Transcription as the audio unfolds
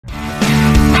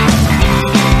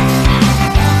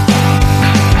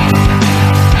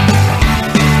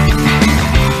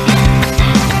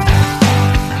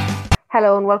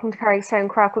Hello and welcome to Carrickstown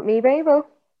Crack with me, Babel.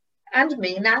 And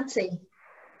me, Nancy.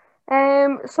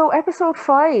 So episode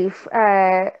five.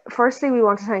 Firstly, we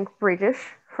want to thank Bridget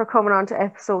for coming on to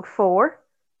episode four.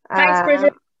 Thanks, Um,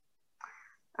 Bridget.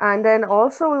 and then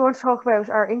also we want to talk about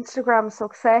our Instagram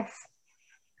success.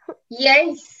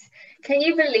 Yes. Can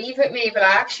you believe it, Mabel?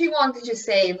 I actually wanted to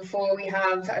say before we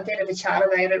have a bit of a chat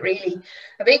about it, really,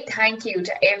 a big thank you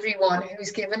to everyone who's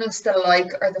given us the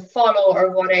like or the follow or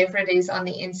whatever it is on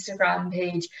the Instagram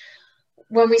page.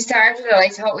 When we started it, I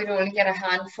thought we'd only get a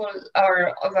handful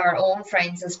of our own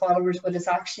friends as followers, but it's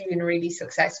actually been really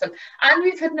successful. And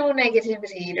we've had no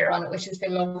negativity either on it, which has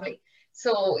been lovely.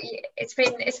 So it's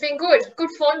been good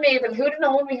fun, Mabel. Who'd have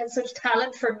known we had such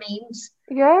talent for memes?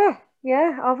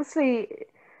 Yeah, obviously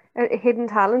a hidden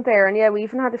talent there. And yeah, we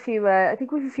even had a few. I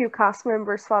think we have a few cast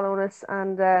members following us,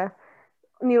 and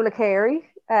Nuala Carey,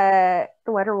 the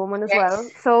Weather Woman as well.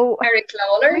 Yes, So Eric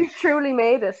Lawler. we've truly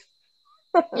made it.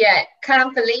 Yeah,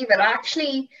 can't believe it.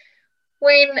 Actually,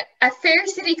 when a Fair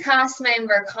City cast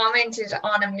member commented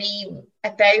on a meme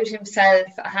about himself,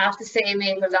 I have to say,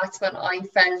 Mabel, that's when I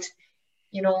felt,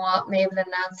 you know what, Mabel and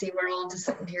Nancy, we're on to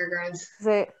something here, girls.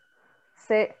 Sit,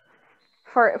 sit.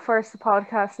 For first the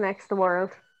podcast, next the world.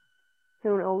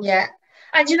 Who knows? Yeah.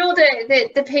 And you know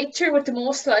the picture with the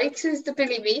most likes is the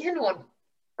Billy Meehan one.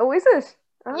 Oh, is it?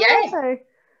 Oh, Yeah, okay.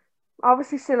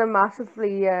 Obviously, still a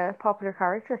massively popular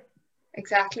character.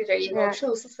 exactly. There you go. Yeah,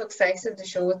 Shows the success of the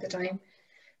show at the time.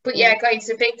 But yeah, yeah, guys,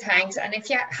 a big thanks. And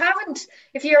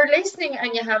if you're listening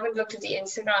and you haven't looked at the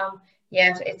Instagram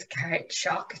yet, it's Carrick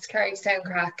Shock, it's Carrick Sound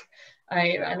Crack.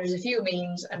 And there's a few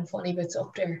memes and funny bits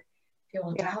up there if you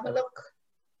want to yeah, have a look.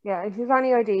 yeah. If you have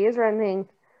any ideas or anything,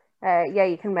 yeah,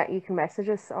 you can message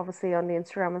us obviously on the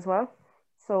Instagram as well.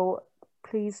 So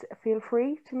please feel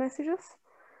free to message us.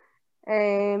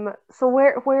 So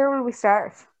where will we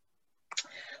start?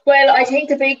 Well, I think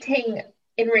the big thing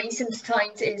in recent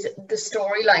times is the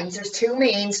storylines. There's two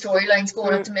main storylines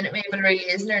going at Mm. the minute, Mabel, really,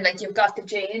 isn't there? Like you've got the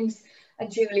James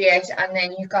and Juliet, and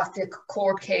then you've got the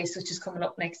court case, which is coming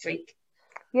up next week.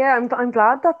 Yeah, I'm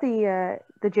glad that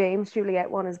the James Juliet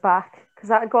one is back because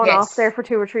that had gone off there Yes. for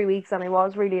 2 or 3 weeks and I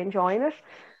was really enjoying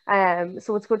it.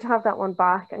 So it's good to have that one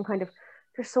back and kind of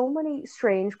there's so many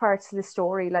strange parts to the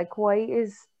story. Like, why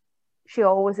is she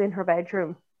always in her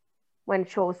bedroom when it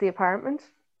shows the apartment?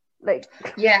 Like,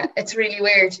 Yeah, it's really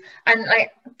weird. And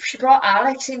like she brought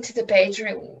Alex into the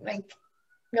bedroom. Like,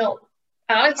 no,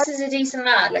 I, Alex is a decent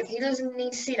lad. Like he doesn't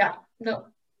need to see that. No.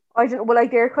 I don't. Well,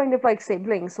 like they're kind of like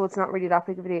siblings, so it's not really that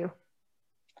big of a deal.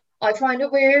 I find it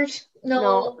weird. No,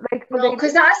 No, like, but no, they.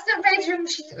 because that's the bedroom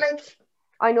she like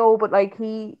I know, but like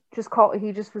he just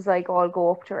was like, "Oh, I'll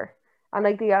go up to her," and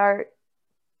like they are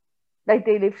like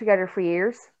they live together for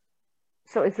years,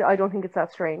 so it's I don't think it's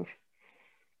that strange.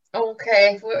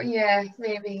 okay, well yeah,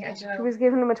 maybe. I don't She know. was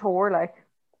giving him a tour, like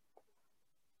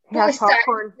he But we has started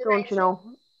popcorn, the don't you bedroom. know?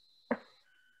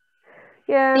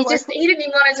 Yeah, He didn't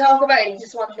even want to talk about it. He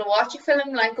just wanted to watch a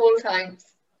film like old times.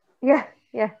 yeah,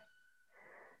 yeah,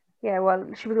 yeah. Well,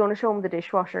 she was going to show him the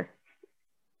dishwasher.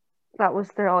 That was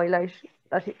the highlight.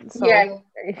 Yeah. So there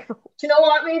you go. Do you know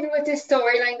what, maybe with this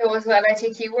storyline though as well, I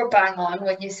think you were bang on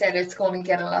when you said it's going to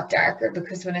get a lot darker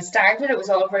because when it started it was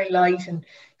all very light and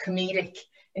comedic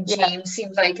and Yeah, James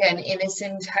seemed like an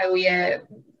innocent Howie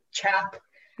chap.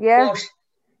 yeah. But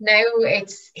now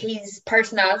it's his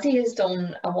personality has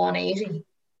done a 180.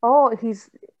 Oh, he's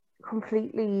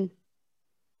completely.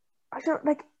 I don't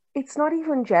like. It's not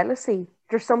even jealousy.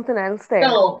 There's something else there.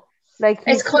 No, Like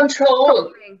it's he's so control.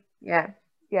 controlling. Yeah,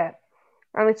 yeah.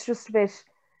 And it's just a bit.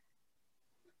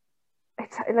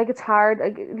 It's like it's hard.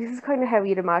 Like this is kind of how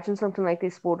you'd imagine something like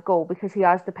this would go because he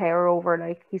has the power over.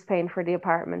 Like he's paying for the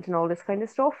apartment and all this kind of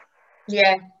stuff.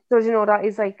 Yeah. So you know that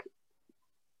is like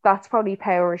that's probably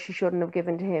power she shouldn't have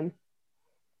given to him.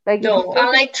 Like if you No, and look at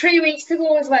like 3 weeks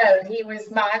ago as well, he was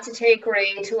mad to take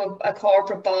Ray to a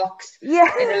corporate box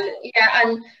yeah, in a yeah,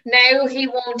 and now he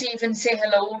won't even say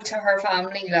hello to her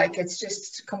family. Like it's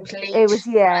just it complete was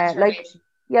transformation.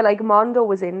 like Mondo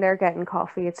was in there getting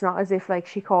coffee. It's not as if like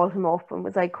she called him up and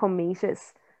was like, "Come meet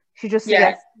us." She just Yeah,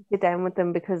 suggested to sit down with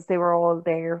them because they were all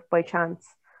there by chance.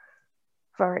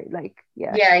 For like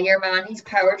yeah, yeah, your man, he's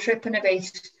power tripping a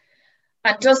bit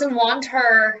and doesn't want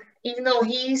her, even though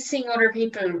he's seeing other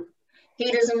people,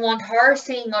 he doesn't want her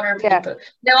seeing other yeah. people.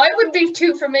 Now, I wouldn't be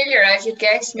too familiar, as you'd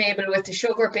guess, Mabel, with the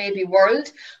sugar baby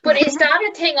world, but is that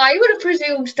a thing? I would have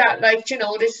presumed that, like, you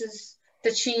know, this is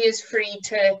that she is free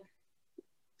to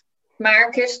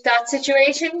market that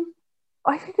situation.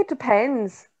 I think it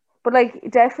depends, but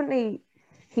like definitely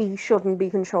he shouldn't be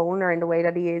controlling her in the way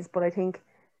that he is. But I think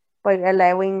by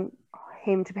allowing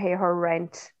him to pay her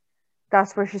rent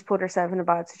that's where she's put herself in a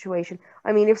bad situation.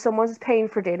 I mean, if someone's paying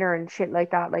for dinner and shit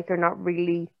like that, like, you're not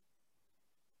really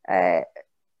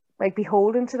like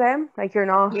beholden to them. Like, you're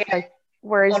not like,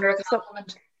 whereas under a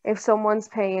compliment. if someone's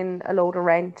paying a load of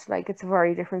rent, like, it's a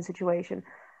very different situation.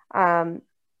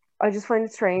 I just find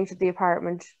it strange that the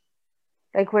apartment,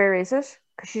 like, where is it?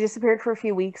 Because she disappeared for a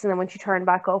few weeks, and then when she turned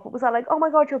back up, it was all like, oh my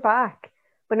God, you're back.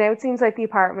 But now it seems like the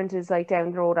apartment is like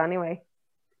down the road anyway.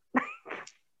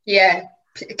 Yeah,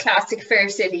 classic Fair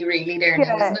City, really, there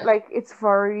now, isn't it? Like, it's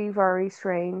very, very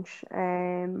strange.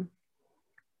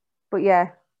 But yeah,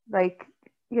 like,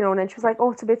 you know, and then she was like,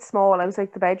 oh, it's a bit small. I was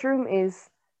like, the bedroom is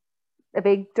a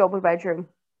big double bedroom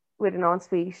with an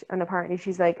ensuite, and apparently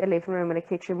she's like a living room and a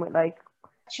kitchen with like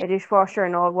a dishwasher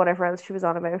and all whatever else she was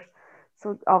on about.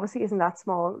 So obviously isn't that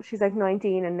small. She's like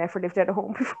 19 and never lived out of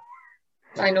home before.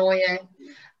 I know, yeah.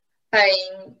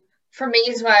 For me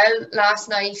as well, last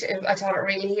night I thought it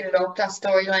really heated up, that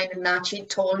storyline, and that she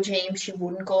told James she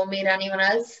wouldn't go meet anyone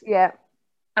else. Yeah.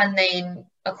 And then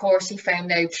of course he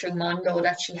found out through Mondo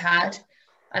that she had,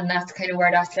 and that's kind of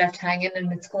where that's left hanging,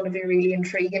 and it's going to be really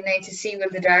intriguing now to see will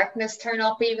the darkness turn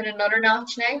up even another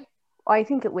notch now. I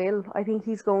think it will. I think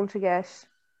he's going to get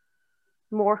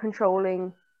more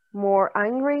controlling, more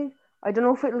angry. I don't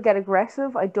know if it'll get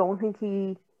aggressive. I don't think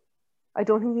he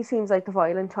seems like the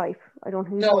violent type. I don't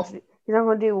think he's not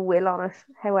going to do a will on it.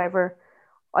 However,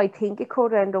 I think it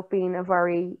could end up being a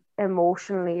very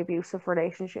emotionally abusive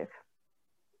relationship.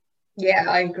 Yeah,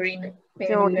 I agree. You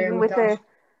know, even with the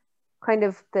kind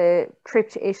of the trip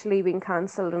to Italy being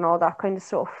cancelled and all that kind of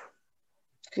stuff.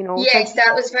 You know, yes,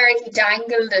 that was very, he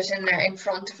dangled it in there in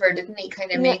front of her, didn't he?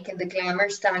 Kind of making the glamour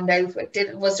stand out.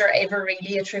 Was there ever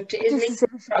really a trip to Italy?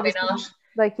 Probably not.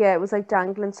 Like, yeah, it was like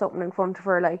dangling something in front of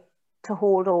her, like, to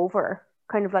hold over.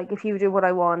 Kind of like, if you do what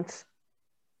I want,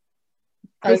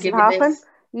 I'll give you this.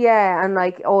 Yeah, and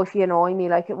like, oh, if you annoy me,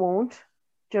 like, it won't.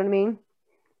 Do you know what I mean?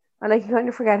 And like, you kind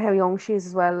of forget how young she is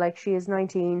as well. Like, she is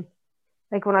 19.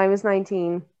 Like, when I was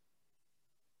 19,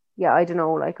 yeah, I don't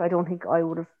know. Like, I don't think I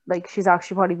would have, like, she's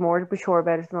actually probably more mature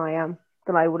about it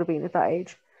than I would have been at that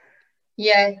age.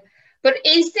 Yeah. But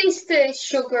is this the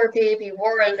sugar baby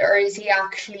world, or is he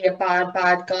actually a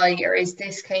bad guy, or is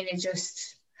this kind of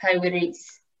just how it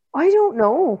is? I don't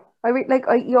know.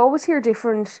 You always hear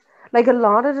different, like, a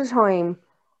lot of the time,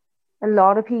 a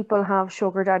lot of people have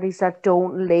sugar daddies that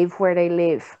don't live where they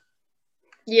live.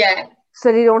 Yeah.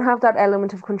 So they don't have that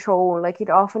element of control. Like, you'd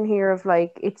often hear of,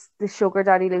 like, it's the sugar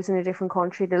daddy lives in a different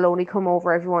country. They'll only come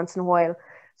over every once in a while.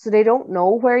 So they don't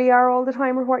know where you are all the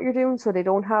time or what you're doing. So they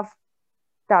don't have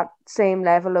that same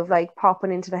level of, like,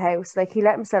 popping into the house. Like, he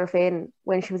let himself in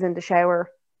when she was in the shower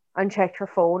and checked her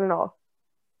phone and all.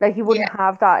 Like, you wouldn't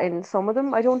have that in some of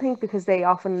them, I don't think, because they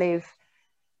often live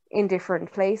in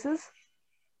different places.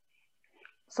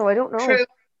 So I don't know. True.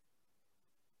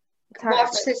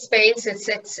 Watch this space.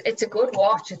 It's a good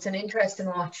watch. It's an interesting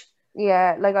watch.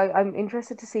 Yeah, like, I'm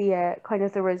interested to see kind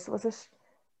of, was it?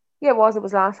 Yeah, it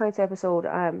was last night's episode,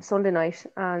 Sunday night,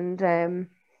 and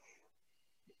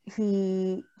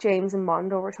James and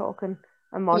Mondo were talking,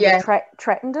 and Mondo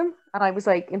threatened him, and I was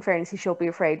like, in fairness, he should be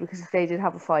afraid, because if they did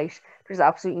have a fight, there's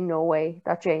absolutely no way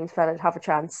that James fella would have a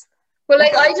chance. Well,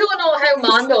 like, I don't know how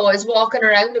Mondo is walking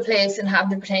around the place and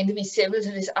having to pretend to be civil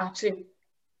to this absolute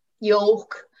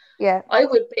yoke. Yeah. I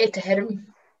would bet to hit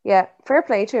him. Yeah, fair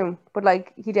play to him. But,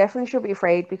 like, he definitely should be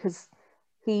afraid, because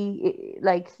he,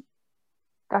 like,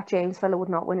 that James fella would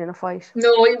not win in a fight.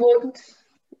 No, he wouldn't.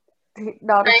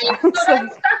 Not a chance. So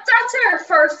that's our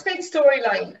first big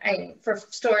storyline for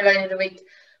storyline of the week.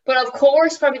 But of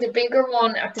course, probably the bigger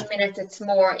one at the minute that's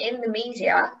more in the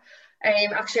media.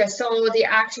 Actually, I saw the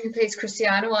actor who plays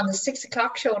Cristiano on the 6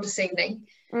 o'clock show this evening.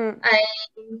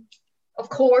 Of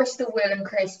course, the Will and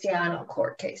Cristiano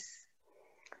court case.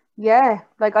 Yeah,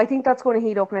 like, I think that's going to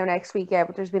heat up now next week, yeah,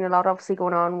 but there's been a lot obviously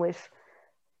going on with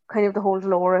kind of the whole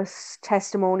Dolores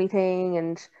testimony thing,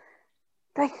 and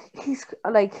like, he's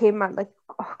like him and like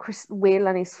Will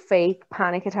and his fake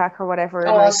panic attack or whatever.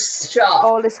 Oh, like, stop.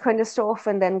 All this kind of stuff,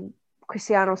 and then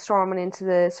Cristiano storming into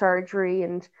the surgery,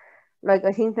 and like,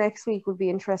 I think next week would be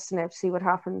interesting now to see what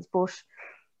happens, but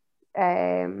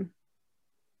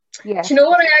yeah. Do you know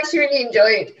what I actually really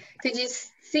enjoyed? Did you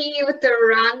see with the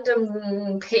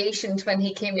random patient when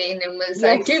he came in and was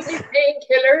like, give me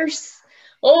painkillers?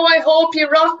 Oh, I hope you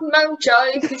rot in Mount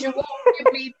Joy because you won't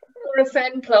give me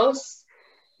Nurofen Plus.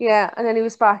 Yeah, and then he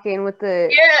was back in with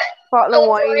the bottle of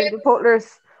wine and the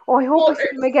butlers. Oh, I hope I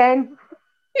see him again.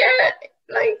 Yeah,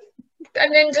 like,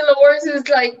 and then Dolores'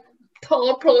 like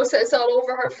thought process all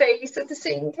over her face at the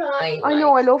same time. I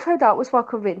know, I love how that was what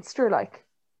convinced her, like.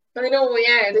 I know,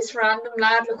 yeah, this random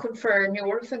lad looking for new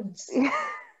orphans.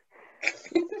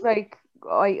 Like,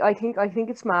 I think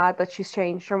it's mad that she's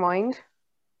changed her mind.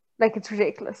 Like, it's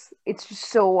ridiculous. It's just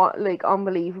so like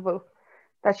unbelievable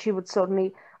that she would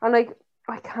suddenly, and like,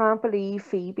 I can't believe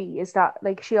Phoebe is that,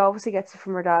 like, she obviously gets it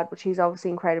from her dad, but she's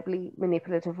obviously incredibly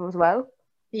manipulative as well.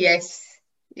 Yes,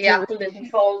 the So apple didn't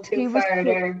fall too she was far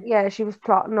down. yeah, she was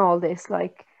plotting all this,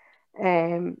 like,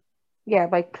 um yeah,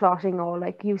 like plotting all,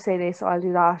 like, you say this, I'll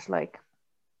do that, like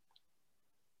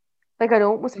I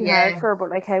know it must be hard Yeah, for her, but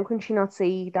like how can she not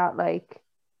see that, like,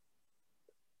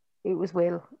 it was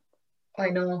Will? I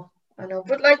know, I know.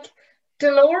 But like,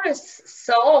 Dolores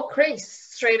saw Chris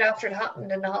straight after it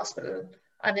happened in the hospital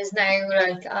and is now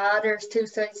like, there's two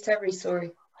sides to every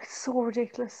story. It's so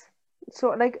ridiculous. So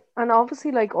like, and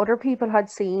obviously like other people had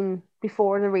seen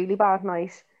before the really bad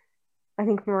night. I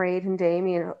think Mairead and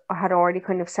Damien had already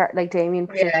kind of started, like Damien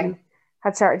Yeah, particularly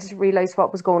had started to realise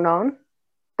what was going on.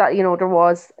 That, you know, there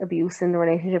was abuse in the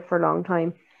relationship for a long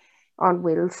time on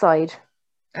Will's side.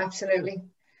 absolutely.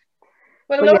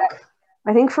 Well, But yeah, look,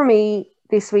 I think for me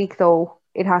this week though,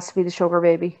 it has to be the sugar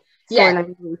baby yeah,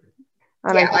 storyline.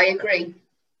 And I yeah, think I agree.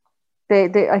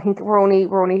 I think we're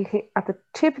only at the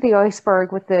tip of the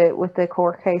iceberg with the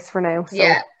court case for now. So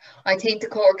Yeah, I think the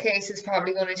court case is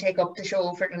probably going to take up the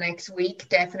show for the next week.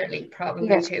 Definitely, yeah,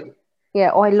 probably too.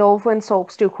 yeah. Oh, I love when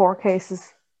soaps do court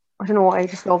cases. I don't know why, I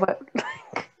just love it.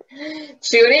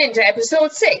 Tune in to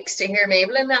episode 6 to hear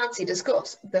Mabel and Nancy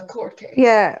discuss the court case.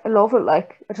 Yeah, I love it.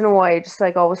 Like, I don't know why, I just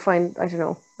like always find, I don't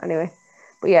know. Anyway,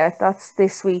 but yeah, that's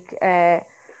this week.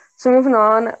 So moving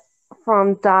on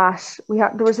from that,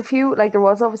 there was a few, like, there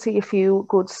was obviously a few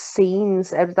good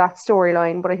scenes out of that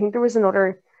storyline, but I think there was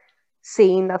another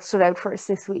scene that stood out for us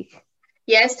this week.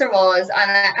 Yes, there was,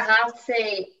 and I have to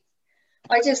say,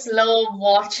 I just love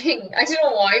watching. I don't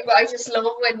know why, but I just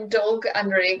love when Doug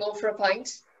and Ray go for a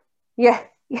pint. Yeah,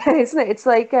 yeah, isn't it? It's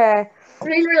like, It's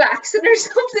really relaxing or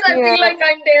something. I feel yeah, like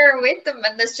I'm there with them,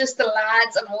 and there's just the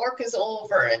lads, and work is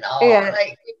over, and all. yeah,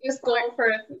 Like, just going for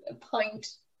a pint.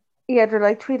 yeah. They're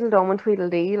like Tweedledum and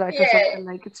Tweedledee, like, or Yeah. something.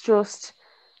 Like, it's just,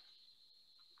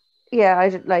 yeah, I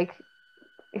just like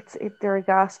they're a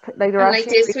gasp, like they're And like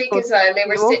actually a this really week good as well, they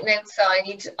were duo. sitting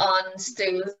outside on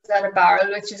stools at a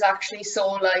barrel, which is actually so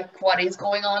like what is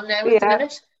going on now at the Yeah,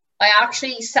 minute. I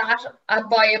actually sat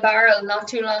by a barrel not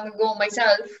too long ago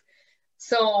myself.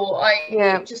 So I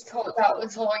yeah, just thought that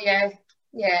was, oh yeah,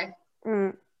 yeah.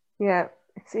 mm, yeah.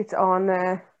 It's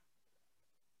on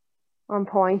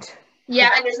point for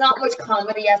Yeah, and there's not much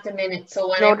comedy at the minute, so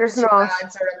no, whenever the there's two not.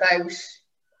 lads are about,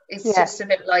 it's Yeah, just a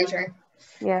bit lighter.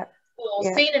 yeah, So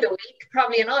yeah, scene of the week,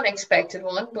 probably an unexpected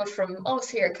one, but from us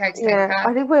here at Countdown yeah.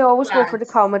 I Cast, think we always go for the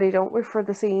lads, comedy, don't we, for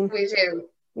the scene? we do.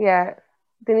 Yeah,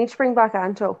 they need to bring back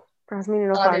Anto. There hasn't been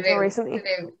enough Oh, they Anto do. They recently.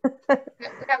 do.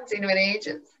 We haven't seen him in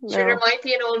ages. Sure, there No, might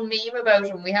be an old meme about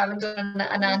him. We haven't done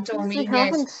an Anto yes, we meme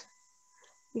yet. haven't.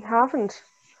 We haven't.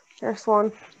 There's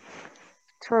one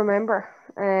to remember.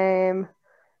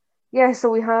 Yeah. So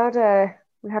we had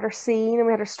our scene and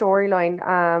we had our storyline.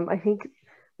 I think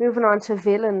moving on to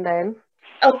villain then.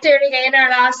 Up there again, our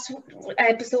last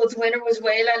episode's winner was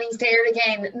Will, and he's there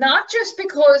again. Not just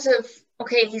because of,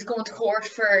 okay, he's going to court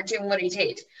for doing what he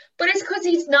did, but it's because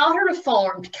he's not a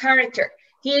reformed character.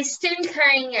 He is still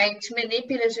carrying out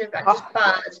manipulative and just Oh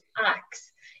yeah. bad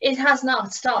acts. It has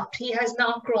not stopped. He has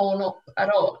not grown up at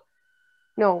all.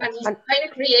 No, And he's and kind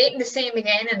of creating the same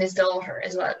again in his daughter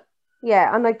as well.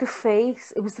 yeah, and like the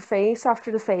face, it was the face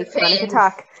after the The fake panic face.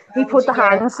 attack. He How would put you the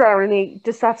get? hands down and he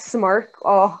just that smirk.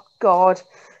 Oh God,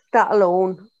 that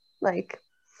alone, like,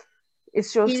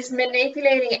 it's just, He's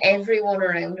manipulating everyone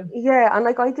around him. yeah. And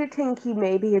like I did think he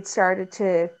maybe had started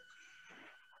to,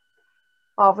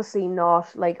 obviously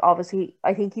not, like, obviously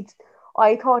I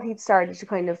thought he'd started to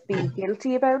kind of be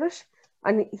guilty about it,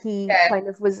 and he Yeah. kind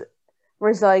of was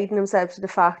resigning himself to the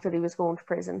fact that he was going to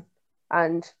prison,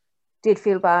 and did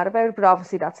feel bad about it, but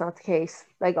obviously that's not the case.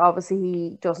 Like, obviously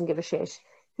he doesn't give a shit.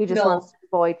 He just wants No. to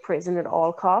avoid prison at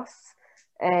all costs.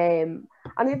 And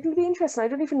it'll be interesting. I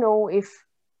don't even know if,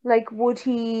 like, would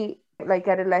he like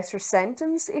get a lesser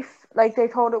sentence if, like, they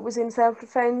thought it was in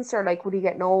self-defense, or like would he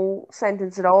get no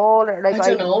sentence at all, or like I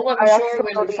don't know. I'm I actually sure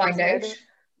don't know we'll the ins find and outs out. of it.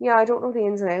 Yeah, I don't know the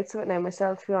ins and outs of it now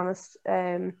myself, to be honest.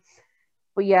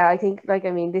 But yeah, I think, like,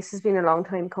 I mean, this has been a long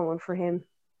time coming for him.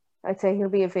 I'd say he'll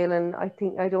be a villain.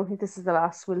 I don't think this is the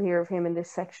last we'll hear of him in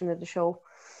this section of the show.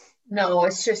 No,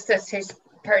 it's just that's his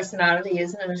personality,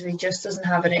 isn't it? He just doesn't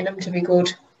have it in him to be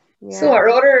good. So Yeah. our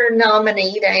other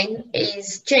nominee then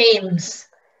is James.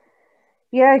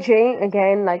 Yeah, Jane,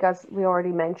 again, like as we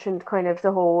already mentioned, kind of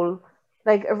the whole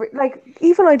like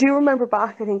even I do remember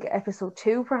back, I think episode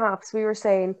 2 perhaps, we were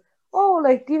saying, oh,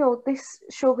 like, you know, this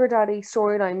sugar daddy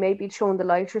storyline, maybe it's showing the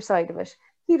lighter side of it.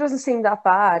 He doesn't seem that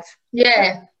bad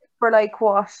Yeah, for like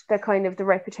what the kind of the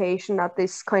reputation that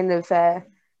this kind of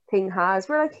thing has.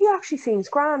 We're like, he actually seems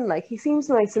grand, like he seems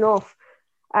nice enough.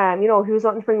 You know, he was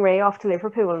wanting to bring Ray off to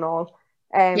Liverpool and all.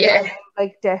 yeah.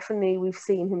 Like definitely we've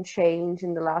seen him change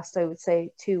in the last, I would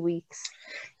say, 2 weeks.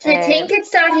 Do you think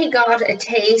it's that he got a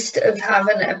taste of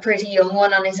having a pretty young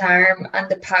one on his arm and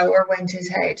the power went to his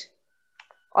head?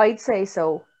 I'd say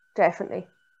so, definitely.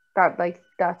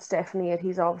 That's definitely it.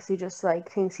 He's obviously just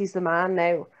like thinks he's the man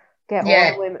now. Get all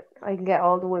the Yeah, women. I can get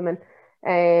all the women.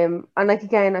 And like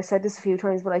again, I said this a few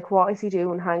times, but like, what is he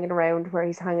doing hanging around where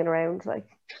he's hanging around? Like,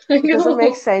 I it doesn't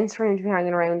make know. sense for him to be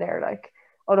hanging around there. Like,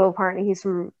 although apparently he's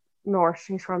from the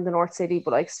North City,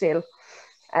 but like still,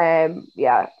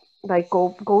 yeah, like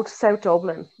go to South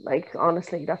Dublin. Like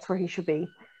honestly, that's where he should be.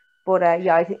 But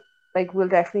yeah, I think like we'll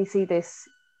definitely see this.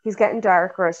 He's getting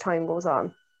darker as time goes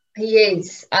on. He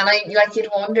is. And I like you'd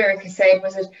wonder, like I said,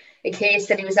 was it a case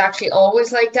that he was actually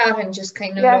always like that and just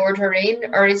kind of Yeah, lured her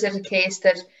in? Or is it a case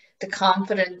that the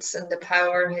confidence and the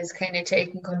power has kind of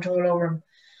taken control over him?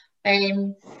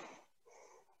 Um,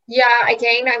 yeah,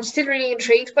 again, I'm still really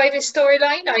intrigued by this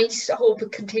storyline. Hope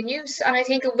it continues, and I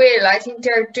think it will. I think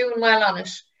they're doing well on it.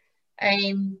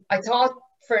 I thought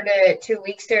for the 2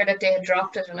 weeks there that they had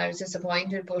dropped it, and I was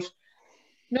disappointed. But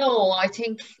no, I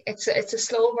think it's a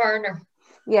slow burner.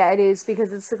 yeah, it is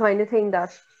because it's the kind of thing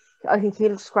that I think he'll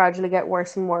just gradually get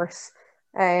worse and worse.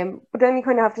 But then you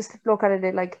kind of have to look at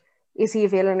it like, is he a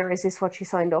villain or is this what she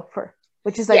signed up for?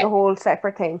 Which is like Yeah, a whole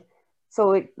separate thing.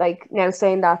 So it, like now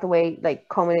saying that the way like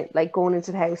coming like going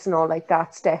into the house and all like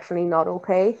that's definitely not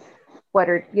okay.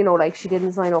 Whether you know like she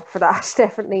didn't sign up for that,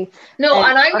 definitely. no,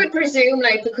 and I Uh, would presume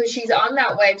like because she's on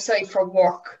that website for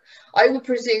work, I would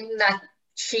presume that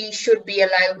she should be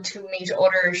allowed to meet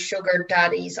other sugar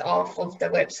daddies off of the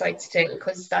website still,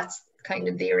 because that's kind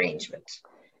of the arrangement.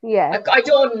 yeah, I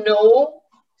don't know,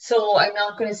 so I'm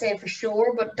not going to say for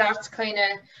sure, but that's kind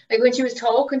of like when she was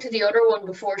talking to the other one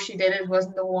before she did it,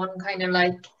 wasn't the one kind of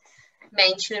like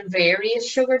mentioning various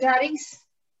sugar daddies?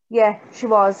 yeah, she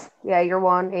was. Yeah, your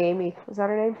one, Amy. Was that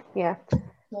her name? Yeah.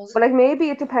 Was But it? like maybe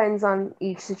it depends on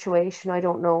each situation. I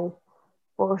don't know.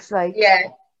 But like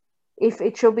Yeah, if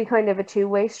it should be kind of a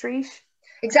two-way street.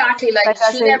 exactly. Like Like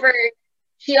as in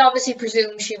she obviously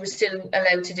presumed she was still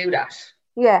allowed to do that.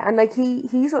 yeah, and like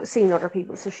he's seen other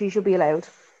people, so she should be allowed.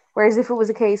 Whereas if it was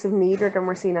a case of neither of them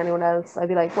were seeing anyone else, I'd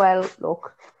be like, well,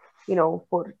 look, you know,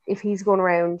 but if he's going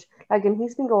around like and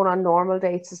he's been going on normal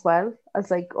dates as well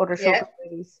as like other Yeah, sugar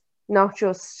ladies, not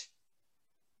just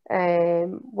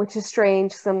which is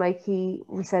strange because I'm like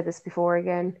we said this before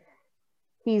again,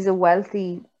 he's a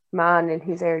wealthy man in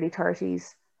his early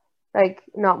 30s, like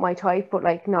not my type, but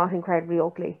like not incredibly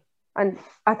ugly. And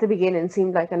at the beginning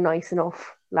seemed like a nice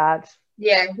enough lad.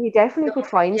 yeah. He definitely No, could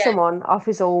find yeah. someone off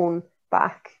his own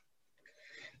back.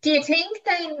 Do you think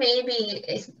then maybe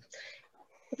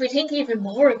if we think even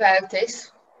more about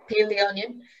this, peel the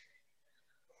onion,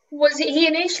 was he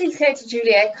initially said to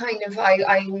Juliet kind of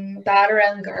I'm bad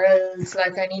around girls,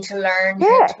 like I need to learn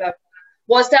how Yeah. to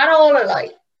was that all a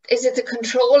lie? Is it the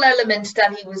control element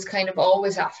that he was kind of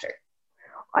always after?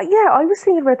 Yeah, I was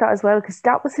thinking about that as well because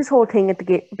that was his whole thing at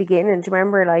the beginning. Do you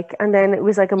remember? Like, and then it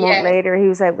was like a month Yeah, later he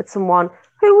was out with someone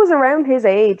who was around his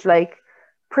age, like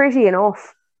pretty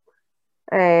enough,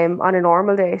 on a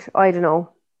normal date. I don't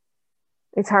know.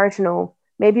 It's hard to know.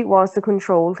 Maybe it was the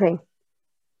control thing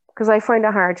because I find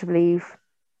it hard to believe.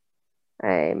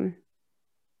 Um,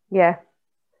 yeah,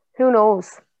 who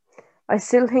knows? I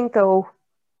still think though,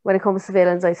 when it comes to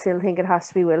villains, I still think it has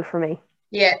to be Will for me.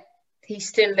 yeah. He's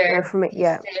still there. For me, He's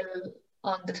yeah, still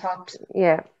on the top.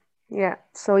 yeah, yeah.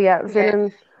 So yeah, Yeah.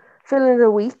 villain of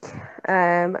the week,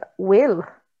 Will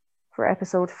for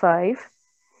episode 5.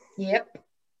 Yep.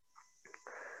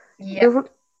 Yep. Moving,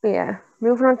 yeah,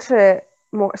 moving on to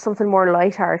something more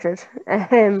light-hearted.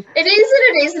 It is and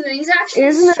it isn't. He's actually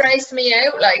Isn't it? stressed me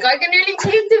out. Like I can nearly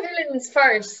take the villains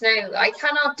first now. I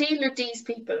cannot deal with these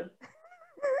people.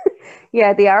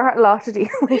 Yeah, they are a lot to deal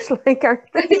with, like,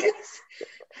 aren't they?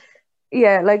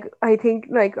 Yeah, like I think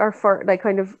like our like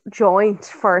kind of joint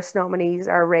first nominees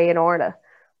are Ray and Orla.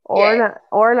 Yeah.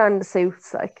 Orla and the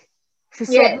suits, like she's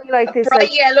Yeah. suddenly like A this,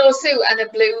 bright like yellow suit and a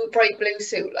bright blue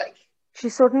suit. Like,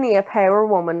 she's suddenly a power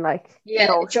woman, like you yeah,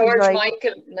 know, she's George like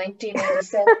Michael,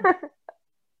 1987.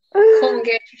 Come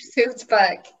get your suits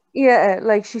back. yeah,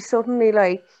 like she's suddenly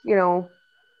like, you know,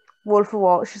 Wolf of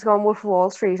Wall. She's gone Wolf of Wall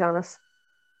Street on us.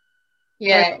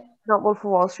 Or Yeah. not Wolf of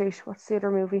Wall Street. What's the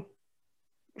other movie?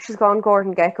 She's gone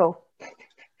Gordon Gecko.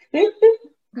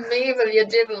 Mabel, you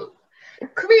didn't.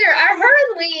 Come here, are her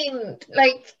and Wayne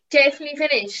like definitely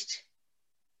finished?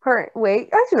 Wait,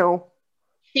 I don't know.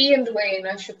 She and Wayne,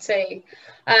 I should say.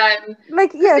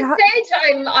 Like, Because yeah, it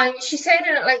said, she said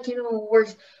in it like,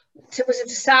 was it the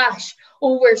Sash?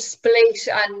 Oh, we're split,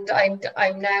 and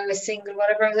I'm now a single,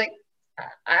 whatever. I was like,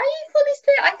 are you fully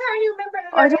split? I can't really remember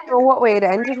how I that don't ended. know what way it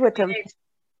ended with them.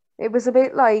 It was a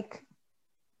bit like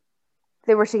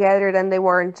they were together, then they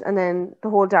weren't, and then the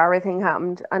whole Dara thing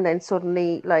happened, and then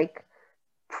suddenly, like,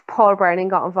 Paul Brennan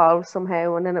got involved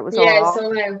somehow, and then it was all Yeah, off.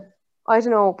 somehow. I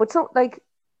don't know, but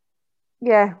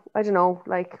yeah, I don't know,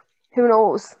 like, who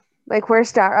knows? Like,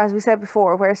 where's Dara, as we said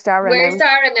before, where's Dara Where's now?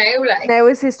 Dara now? Like, Now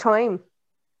is his time.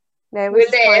 Now will is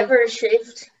his they time. ever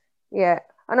shift? Yeah.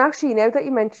 And actually, now that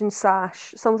you mentioned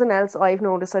Sash, something else I've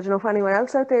noticed, I don't know if anyone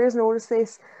else out there has noticed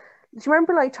this. Do you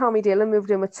remember, like, Tommy Dillon moved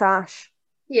in with Sash?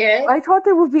 Yeah. I thought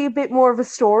there would be a bit more of a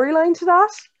storyline to that.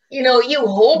 You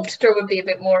hoped there would be a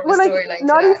bit more of a Well, like, storyline to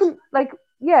not that. even, like,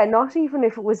 yeah, not even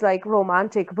if it was, like,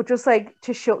 romantic, but just, like,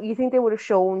 to show, you think they would have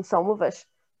shown some of it.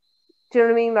 Do you know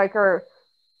what I mean? Like, or,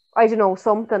 I don't know,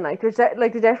 something, like,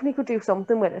 like, they definitely could do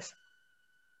something with it.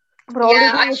 But all they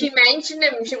Yeah, do and is, she mentioned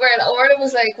him. Orla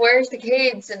was like, "Where's the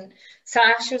kids?" And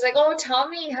Sash was like, "Oh,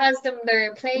 Tommy has them.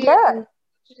 They're yeah,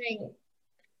 playing."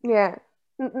 yeah.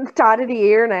 Dad of the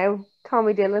year now,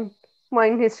 Tommy Dillon,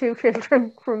 minding his two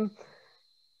children from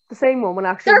the same woman,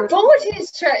 actually. They're both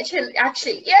his children,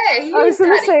 actually. Yeah, he I was is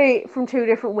going to daddy. say from two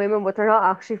different women, but they're not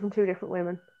actually from two different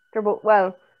women. They're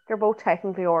both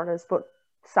technically Orla's, but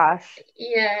Sash,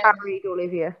 Yeah, Harry,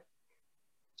 Olivia.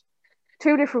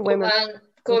 Two different good women. man,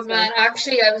 good man.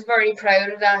 Actually, I was very proud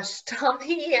of that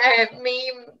Tommy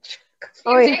meme a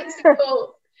few days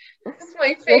ago. It's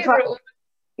my favorite one.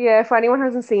 Yeah, if anyone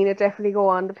hasn't seen it, definitely go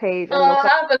on the page and Oh, look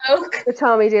at have a look. the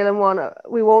Tommy Dillon one.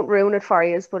 We won't ruin it for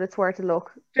you, but it's worth a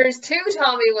look. There's two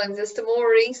Tommy ones. It's the more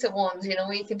recent ones, you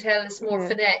can tell it's more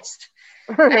finessed.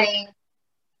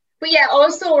 But yeah,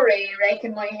 also Ray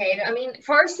wrecking my head. I mean,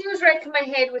 first he was wrecking my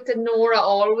head with the Nora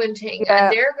Alwyn thing,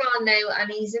 and they're gone now, and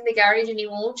he's in the garage, and he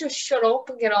won't just shut up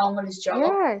and get on with his job.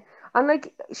 Yeah, and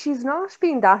like she's not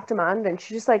being that demanding.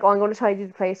 She's just like, "Oh, I'm going to tidy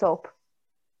the place up."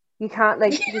 You can't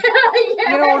like,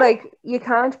 like you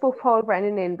can't book Paul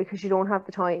Brennan in because you don't have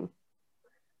the time.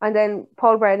 And then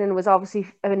Paul Brennan was obviously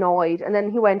annoyed, and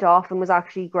then he went off and was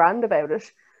actually grand about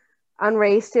it. And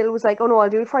Ray still was like, "Oh no, I'll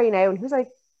do it for you now." And he was like,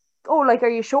 "Oh, like, are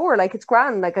you sure? Like, it's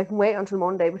grand. Like, I can wait until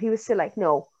Monday." But he was still like,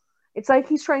 "No." It's like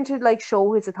he's trying to like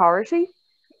show his authority.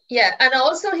 Yeah, and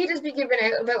also he just be giving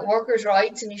out about workers'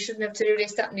 rights and you shouldn't have to do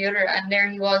this, that, and the other. And there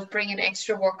he was bringing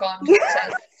extra work on to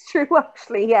himself. It's true,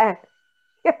 actually. Yeah.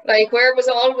 Like, where was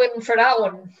Alwyn for that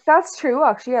one? That's true,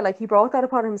 actually. Yeah, like he brought that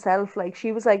upon himself. Like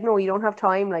she was like, "No, you don't have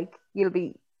time. Like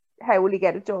how will you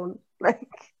get it done?" Like,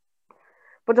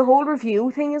 but the whole review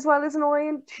thing as well is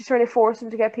annoying. She's trying to force him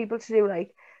to get people to do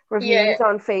like reviews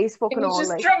on Facebook and all.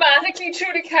 Just like dramatically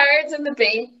threw the cards in the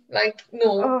bin. Like,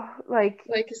 no. Like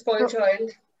a spoiled child.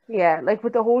 Yeah, like,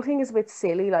 but the whole thing is a bit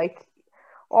silly. Like,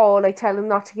 oh, like tell him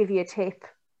not to give you a tip.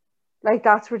 Like,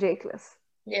 that's ridiculous.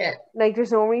 Yeah. Like,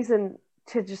 there's no reason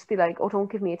to just be like, "Oh,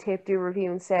 don't give me a tip, do a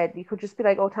review instead." You could just be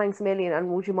like, "Oh, thanks a million, and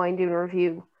would you mind doing a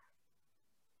review?"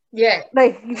 Yeah.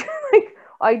 Like,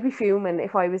 I'd be fuming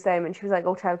if I was them and she was like,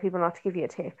 "Oh, tell people not to give you a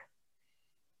tip."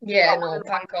 Yeah, no,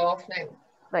 back off now.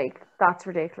 Like, that's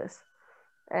ridiculous.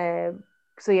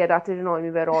 So yeah, that did annoy me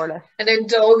about Orla. And then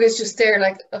Doug is just there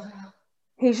like, ugh.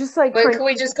 He's just like, well, can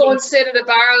we just go and sit at a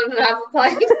barrel and have a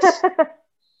pint?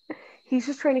 He's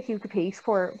just trying to keep the peace,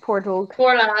 poor Doug.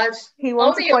 Poor lad. He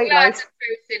wants all a the quiet young lads life. in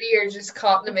Fruit City are just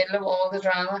caught in the middle of all the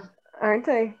drama, aren't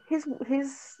they?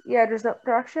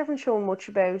 They're actually haven't shown much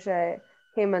about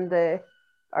him and the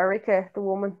Erica, the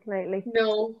woman, lately.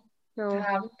 No,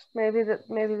 haven't. Maybe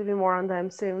there'll be more on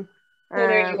them soon. So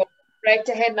there you go. Right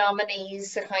to head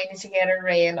nominees to kind of together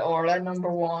Ray and Orla, number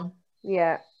one.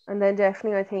 Yeah, and then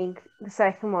definitely I think the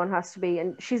second one has to be,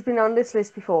 and she's been on this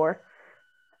list before,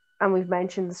 and we've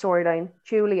mentioned the storyline,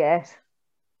 Juliet.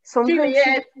 Sometimes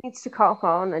she needs to cock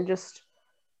on and just,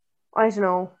 I don't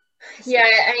know. Yeah,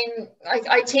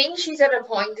 I think she's at a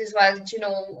point as well,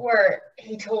 where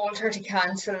he told her to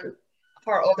cancel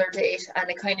her other date,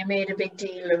 and it kind of made a big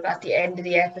deal of at the end of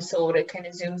the episode. It kind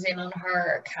of zooms in on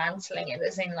her cancelling it,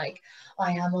 as in like,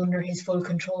 I am under his full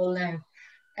control now.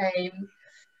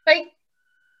 Like,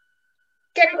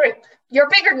 get a grip. You're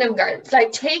bigger than him, girls.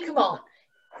 Like, take him on.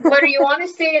 Whether you want to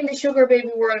stay in the sugar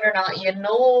baby world or not,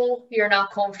 you're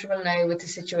not comfortable now with the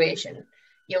situation.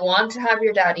 You want to have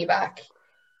your daddy back.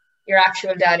 Your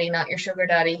actual daddy, not your sugar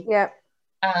daddy. Yeah.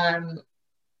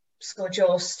 So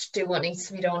just do what needs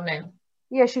to be done now.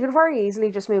 Yeah, she could very easily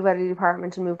just move out of the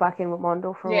apartment and move back in with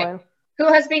Mondo for a Yeah. while.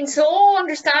 Who has been so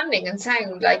understanding and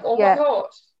sound, like, oh my Yeah, God.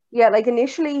 yeah. Like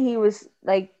initially, he was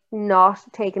like not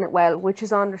taking it well, which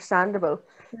is understandable.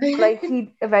 But like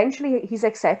he eventually he's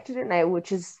accepted it now,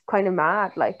 which is kind of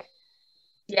mad. Like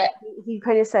Yeah, he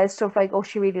kind of says stuff like, "Oh,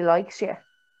 she really likes you,"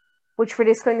 which for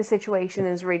this kind of situation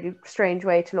is a really strange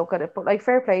way to look at it. But like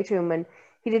fair play to him, and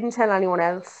he didn't tell anyone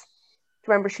else.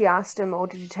 Remember, she asked him, "Oh,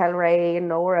 did you tell Ray and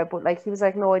Nora?" But like he was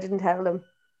like, "No, I didn't tell them."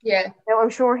 yeah. Now I'm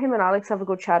sure him and Alex have a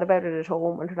good chat about it at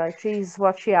home, and they're like, "Geez,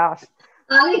 what's she at?"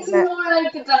 Alex is Yeah, more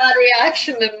like the bad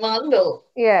reaction than Mondo.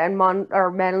 yeah, and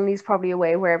Melanie's probably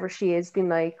away wherever she is, being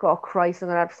like, "Oh Christ, I'm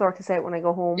gonna have to sort this out when I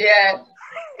go home." Yeah,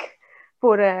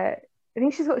 But I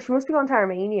think she must be going to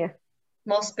Armenia.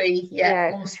 must be. Yeah, Yeah,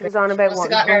 because must she be. was on She about must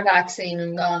have wanting to gotten her go. vaccine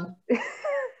and gone.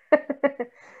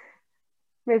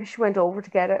 Maybe she went over to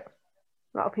get it.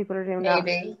 A lot of people are doing that.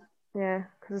 Maybe. Yeah,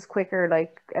 because it's quicker,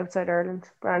 like outside Ireland.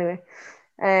 But anyway,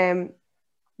 um,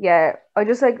 yeah, I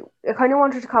kind of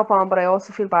wanted to cop on, but I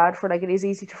also feel bad for like it is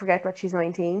easy to forget that she's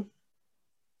 19.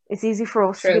 It's easy for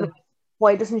us to be like, True.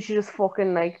 why doesn't she just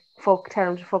fucking like tell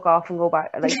him to fuck off and go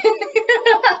back? Like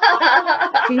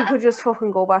she could just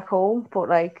fucking go back home, but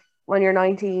like when you're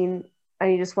 19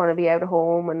 and you just want to be out of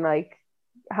home and like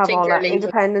have Think all you're that leaving.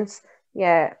 independence,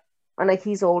 yeah, and like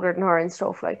he's older than her and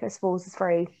stuff. Like I suppose it's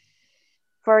very,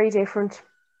 very different.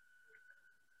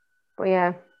 But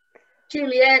yeah,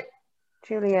 Juliet.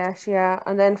 Juliet, yeah,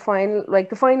 and then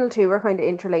the final two are kind of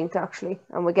interlinked actually,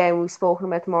 and again we've spoken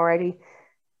about them already.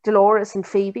 Dolores and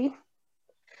Phoebe,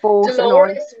 both annoying.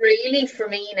 Dolores, really, for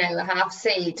me now, I have to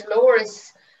say,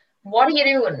 Dolores, what are you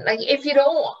doing? Like, if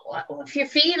you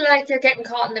feel like you're getting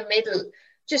caught in the middle,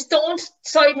 just don't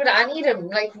side with any of them.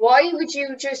 Like, why would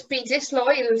you just be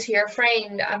disloyal to your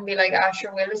friend and be like,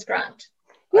 Asher Willis Grant?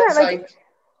 I'll Yeah, like side.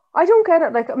 I don't get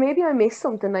it. Like maybe I missed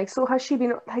something. Like so has she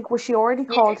been like was she already You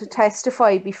called to didn't.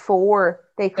 testify before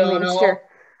they Don't convinced know. her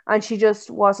and she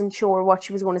just wasn't sure what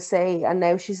she was going to say and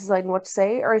now she's deciding what to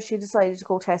say or she decided to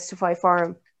go testify for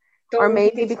him. Or Don't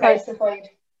think maybe it's because specified.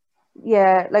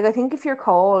 yeah, like I think if you're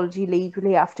called you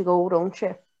legally have to go, don't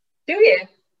you? Do you?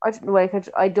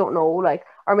 I don't know like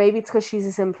or maybe it's because she's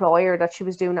his employer that she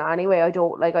was doing it anyway. I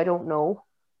don't know.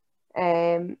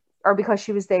 Or because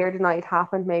she was there the night it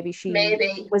happened, maybe she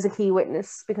Maybe. was a key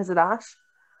witness because of that.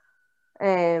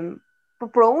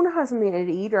 But Brona hasn't been in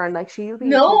it either, and like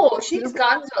No, she's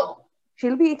gone though.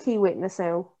 she'll be a key witness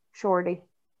now, surely.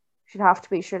 She'd have to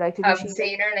be sure. Like, didn't Haven't she?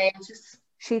 seen her name. Just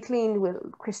She cleaned with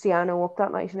Cristiano up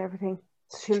that night and everything,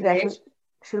 so great.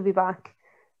 she'll be back.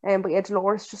 But yeah,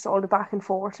 Dolores just all the back and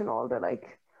forth and all the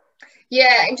like.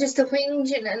 Yeah, and just the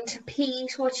whinging and to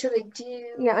Pete, what should I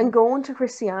Yeah, and do? going to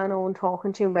Cristiano and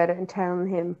talking to him about it and telling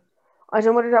him. I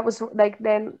don't know whether that was like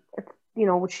then,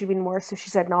 would she have been worse if she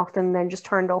said nothing and then just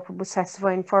turned up and was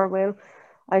testifying for Will?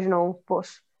 I don't know, but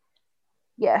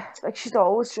yeah, like she's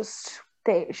always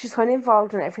she's kind of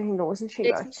involved in everything, though, isn't she?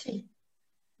 Like, Isn't she?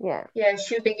 yeah, Yeah,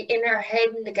 she'll be in her head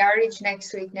in the garage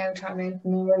next week now, Tommy.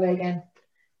 More again.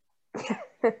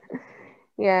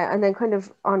 yeah, and then kind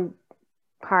of on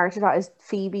part of that is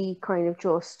Phoebe kind of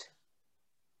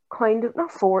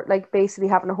not for like basically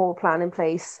having a whole plan in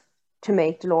place to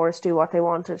make Dolores do what they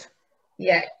wanted.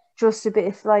 Yeah, Just a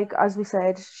bit like as we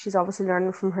said, she's obviously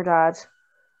learning from her dad,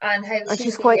 and how and she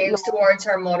she's quite behaves young. towards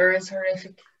her mother is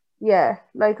horrific. Yeah,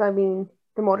 like I mean,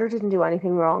 the mother didn't do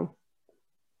anything wrong.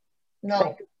 No,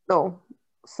 Like no,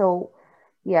 so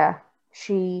yeah,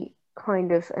 she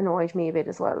kind of annoyed me a bit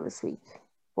as well this week,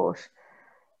 but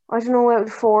I don't know out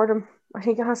of four of them. I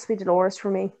think it has to be Dolores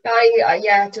for me.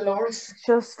 yeah, Dolores.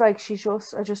 Just like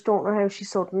I just don't know how she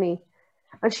suddenly,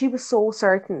 and she was so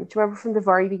certain. Do you remember from the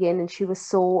very beginning? She was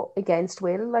so against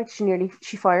Will, like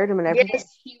she fired him and everything.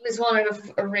 Yes, he was one of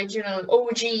the original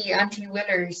OG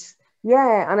anti-Willers.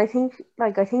 Yeah, and I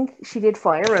think she did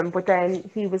fire him, but then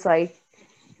he was like,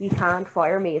 "You can't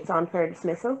fire me. It's unfair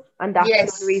dismissal," and that's the only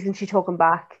Yes, reason she took him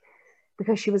back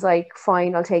because she was like,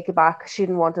 "Fine, I'll take it back." She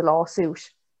didn't want a lawsuit.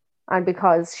 And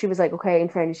because she was like, okay, in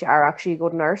fairness, you are actually a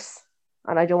good nurse,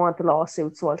 and I don't want the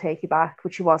lawsuit, so I'll take you back.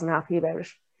 But she wasn't happy about it.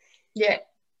 yeah.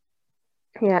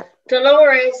 Yeah,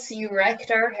 Dolores, you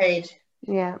wrecked our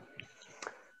yeah,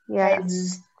 yeah,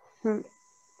 heads.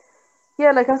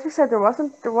 yeah. Like as we said, there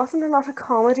wasn't a lot of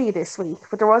comedy this week,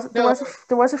 but No,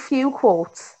 there was a few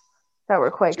quotes that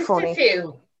were quite just a funny.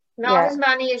 few. Not Yeah, as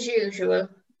many as usual.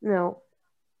 no,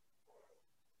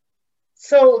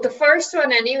 So the first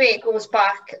one anyway goes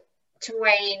back to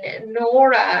when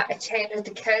Nora attended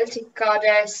the Celtic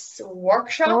Goddess oh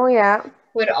workshop yeah,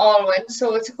 with Alwyn.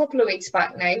 So it's a couple of weeks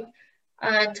back now.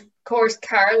 And course,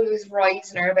 Carol was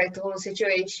writing her about the whole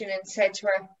situation and said to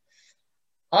her,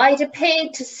 I'd have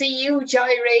paid to see you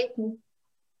gyrating.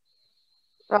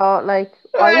 Oh, like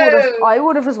Oh. I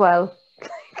would have as well.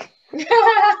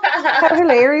 How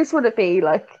hilarious would it be?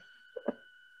 Like,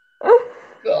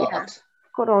 yeah, God.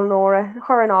 good old Nora.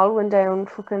 Her and all went down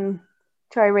fucking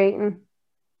gyrating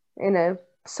in a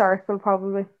circle,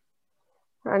 probably.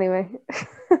 Anyway.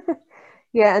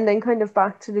 Yeah, and then kind of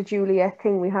back to the Juliet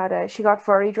thing we had. She got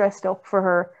very dressed up for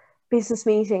her business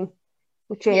meeting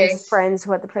with James's Yes. friends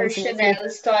who had the Her place in Italy. Chanel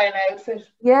style outfit.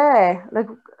 Yeah, like,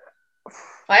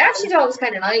 I actually thought it was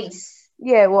kind of nice.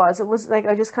 yeah, it was. It was like,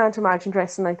 I just can't imagine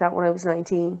dressing like that when I was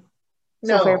 19.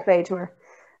 So fair No. play to her.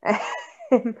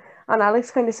 And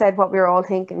Alex kind of said what we were all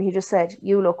thinking. He just said,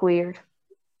 "You look weird."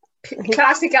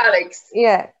 Classic Alex.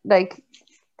 Yeah, like,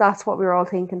 that's what we were all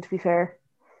thinking, to be fair.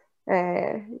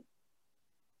 Uh,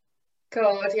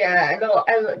 God, yeah. No,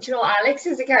 do you know, Alex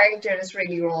is a character that's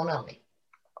really grown on me.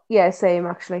 yeah, same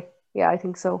actually. Yeah, I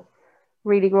think so.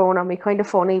 Really growing on me. Kind of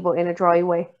funny, but in a dry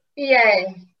way. Yeah.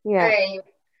 Yeah.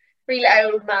 Real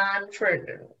old man for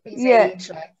his Yeah. age,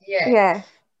 like, yeah. Yeah.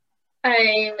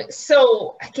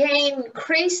 So again,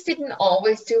 Chris didn't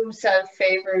always do himself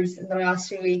favors in the last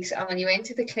few weeks, and when he went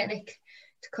to the clinic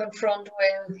to confront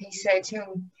Will, he said to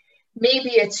him,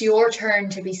 maybe it's your turn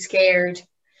to be scared.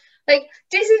 Like,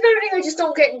 this is another thing I just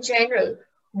don't get in general.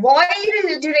 Why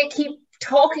do they keep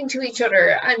talking to each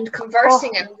other and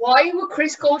conversing, and why would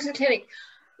Chris go to the clinic?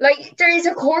 Like, there is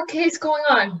a court case going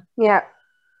on. Yeah.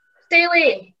 Stay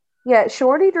away. Yeah,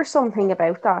 surely there's something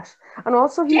about that. And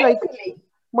also he Definitely.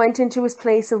 went into his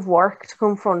place of work to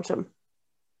confront him.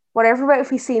 Whatever about if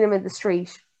he's seen him in the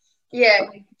street. Yeah.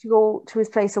 To go to his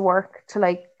place of work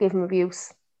to give him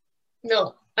abuse.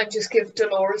 No, and just give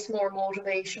Dolores more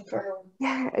motivation for her.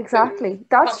 Yeah, exactly.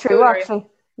 That's true, actually.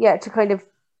 Yeah, to kind of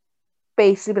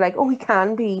basically be like, oh, he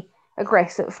can be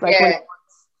aggressive.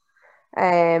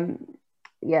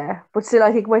 Yeah, but still,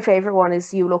 I think my favourite one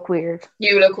is "You Look Weird."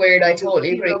 You look weird. I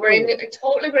totally agree. We're in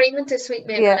total agreement this week,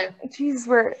 maybe. Yeah, jeez,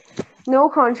 we're no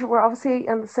contra. We're obviously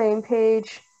on the same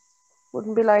page.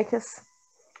 Wouldn't be like us.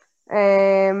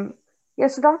 Yeah,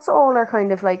 so that's all our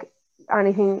kind of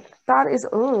anything that is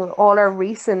all our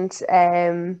recent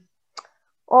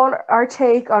all our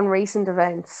take on recent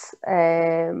events.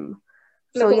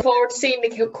 Looking forward to seeing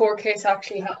the court case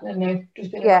actually happening now. There's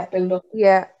been enough build up.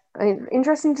 Yeah.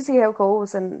 Interesting to see how it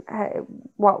goes and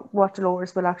what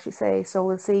Dolores will actually say. So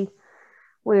we'll see.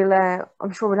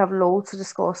 I'm sure we'll have loads to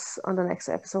discuss on the next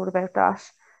episode about that.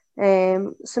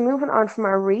 So moving on from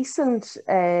our recent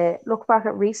look back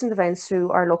at recent events to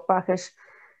our look back at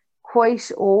quite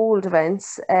old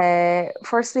events.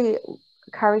 Firstly,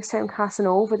 Carrickstown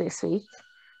Casanova this week.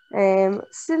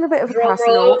 Still a bit of a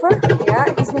Casanova.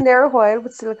 Yeah, he's been there a while,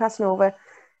 but still a Casanova.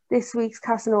 This week's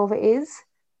Casanova is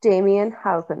Damien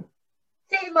Halpin.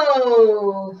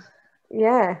 Damo!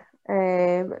 Yeah.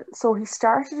 So he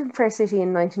started in Fair City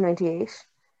in 1998,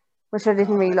 which I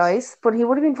didn't realise, but he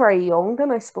would have been very young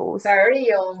then, I suppose. Very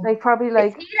young. Probably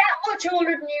Is he that much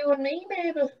older than you and me,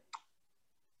 Mabel?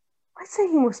 I'd say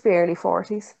he must be early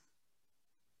 40s.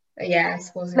 Yeah, I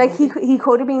suppose. He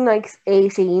could have been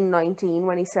 18, 19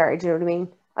 when he started, you know what I mean?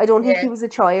 I don't think he was a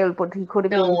child, but he could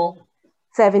have been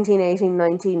 17, 18,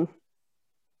 19.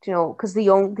 You know, because the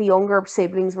younger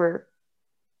siblings were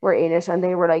in it and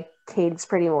they were kids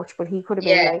pretty much, but he could have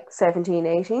been 17,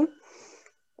 18.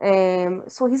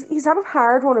 So he's had a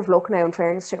hard one of luck now, in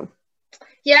fairness to him.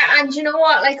 Yeah, and you know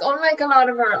what? Unlike a lot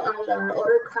of our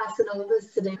other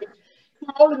Casanovas today, he's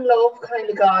all in love kind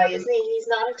of guy, isn't he? He's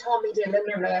not a Tommy Dillon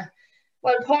or a.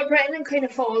 Well, Paul Brennan kind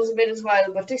of falls a bit as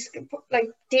well, but this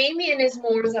Damien is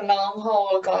more as a long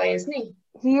haul guy, isn't he?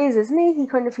 He is, isn't he?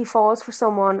 He falls for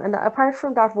someone, and apart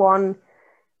from that one,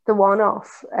 the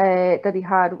one-off that he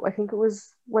had, I think it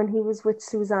was when he was with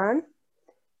Suzanne,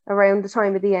 around the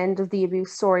time of the end of the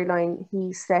abuse storyline,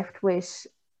 he slept with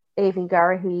Aoibhinn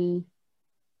Garrahy.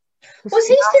 Was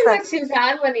he still with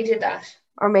Suzanne when he did that?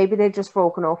 Or maybe they'd just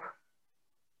broken up.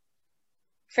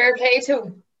 Fair play to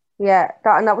him. Yeah,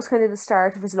 that was kind of the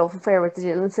start of his love affair with the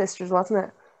Dillon sisters, wasn't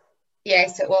it?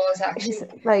 Yes, it was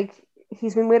actually.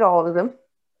 He's been with all of them.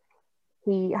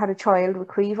 He had a child with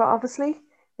Caoimhe, obviously.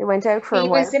 They went out for a while. He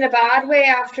was in a bad way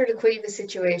after the Caoimhe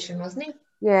situation, wasn't he?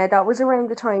 Yeah, that was around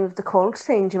the time of the cult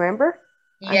thing, do you remember?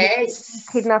 Yes.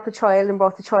 He kidnapped the child and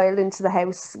brought the child into the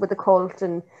house with the cult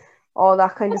and all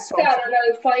that kind of stuff. I don't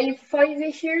know,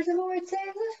 five-ish years ago, I'd say,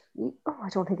 is it? Oh, I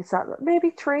don't think it's that.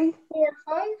 Maybe 3, 4 or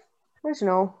 5. I don't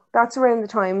know. That's around the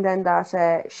time then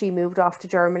that she moved off to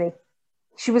Germany.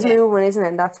 She was moving, isn't it?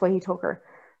 And that's why he took her.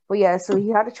 But yeah, so he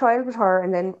had a child with her,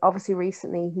 and then obviously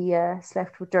recently he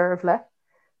slept with Dervla,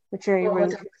 which Oh, that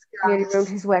was nearly ruined gas.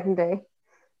 his wedding day.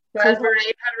 So Well,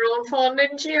 Mairead had her own fun,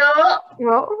 didn't she?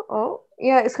 Oh,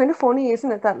 yeah, it's kind of funny, isn't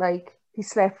it, that like he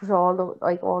slept with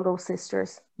all those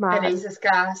sisters. it Mad. is a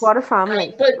gas. What a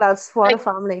family, But lads! What a like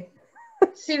family.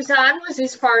 Suzanne was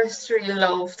his first real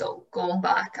love, though, going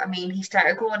back. I mean, he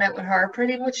started going out with her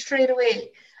pretty much straight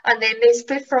away. And then they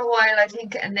split for a while, I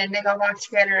think, and then they got back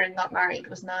together and got married,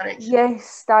 was not it?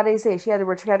 Yes, that is it. Yeah, they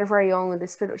were together very young, and they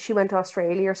split. She went to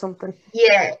Australia or something,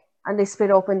 Yeah, and they split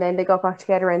up, and then they got back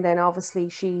together, and then obviously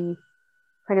she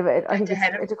kind of. I went think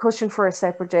ahead of it's a question for a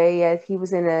separate day. Yeah, he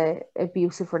was in a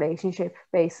abusive relationship,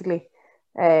 basically.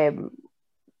 Um,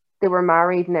 they were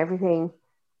married and everything.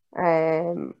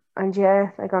 And yeah,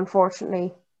 like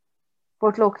unfortunately,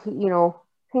 but look,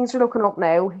 things are looking up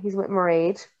now. He's with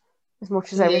Mairead, as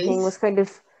much as he everything was is. kind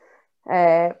of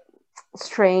uh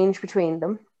strange between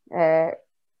them.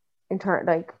 In turn,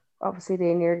 like obviously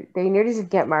they nearly did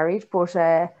get married, but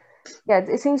yeah,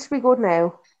 it seems to be good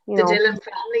now. The Dillon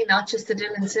family, not just the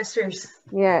Dillon sisters.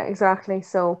 Yeah, exactly.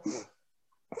 So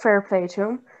fair play to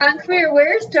him. And come here,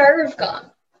 where's Derv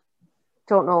gone?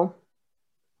 Don't know.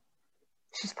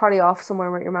 She's probably off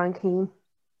somewhere with your man Keen.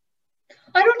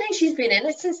 I don't think she's been in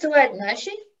it since the wedding, has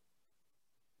she?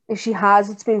 If she has,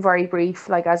 it's been very brief,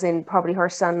 like as in probably her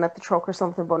standing at the truck or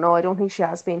something. But no, I don't think she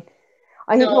has been.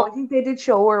 I think no, I No. think they did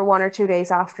show her 1 or 2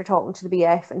 days after talking to the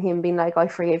BF and him being like, "I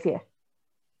forgive you."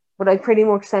 But I pretty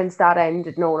much since that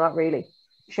ended, no, not really.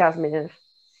 She hasn't been in it.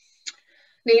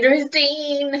 Neither is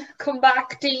Dean. Come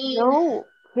back, Dean. No,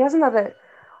 he hasn't had it.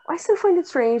 I still find it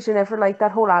strange, and ever like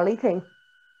that whole Ali thing.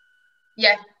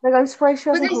 Yeah. Like I'm surprised she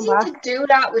But hasn't they come seem to back. do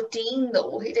that with Dean,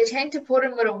 though. They tend to put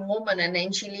him with a woman and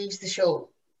then she leaves the show.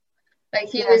 Like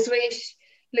he Yeah. was with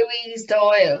Louise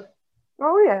Doyle,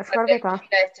 Oh yeah, I and forgot then about that.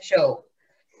 she left the show.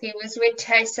 He was with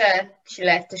Tessa, she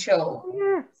left the show. Oh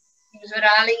yeah. He was with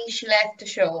Ali, she left the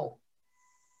show.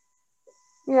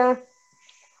 Yeah.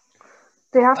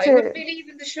 They have I wouldn't to. be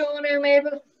leaving the show now,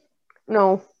 Mabel.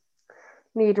 No,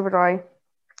 neither would I.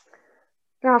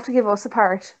 They have to give us a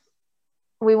part.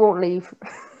 We won't leave.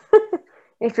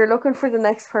 If you're looking for the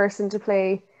next person to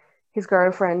play his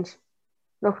girlfriend,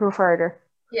 look no further.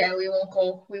 Yeah, we won't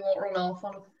go. We won't run off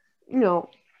on him. No,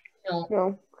 No.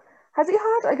 no. Has he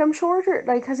had, like, I'm sure,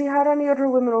 like, has he had any other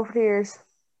women over the years?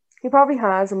 He probably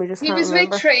has, and we just He can't was with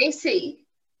remember. Tracy,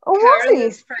 Oh, was he?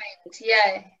 Carol's friend.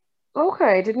 Yeah.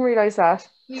 Okay, I didn't realise that.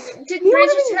 Didn't He would Bridget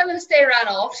have been. tell us they ran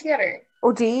off together?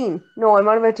 Oh, Dean. No, I'm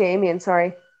on about Damien,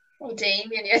 sorry. Oh,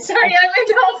 Damien. Yeah, sorry, I went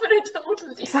off on a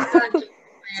total different tangent.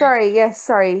 Sorry, yes,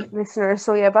 sorry, listener.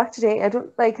 So, yeah, back to Damien. I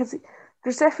don't, like,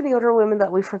 there's definitely other women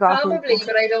that we've forgotten. Probably,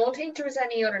 but I don't think there was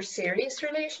any other serious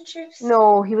relationships.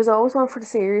 No, he was always one for the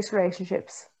serious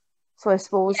relationships. So I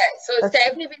suppose Yeah, so it's that's,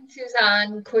 definitely been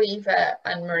Suzanne, Quiva,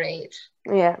 and Mairead.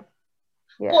 yeah,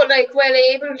 yeah. But like well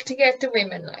able to get the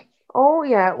women, like Oh,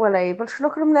 yeah, well able to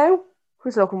look at him now.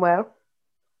 Who's looking well?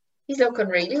 he's looking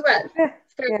really well. Yeah,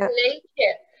 Fair yeah. play,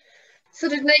 yeah. So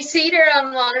didn't I see there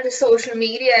on one of the social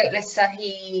media outlets that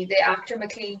the actor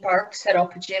McLean Park set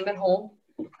up a gym at home?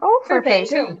 Oh, fair play to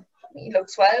to him. him. He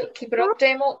looks well. Keep it up,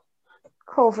 Damo.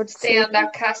 COVID Stay on safe.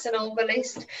 that Casanova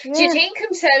list. Yeah. Do you think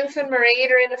himself and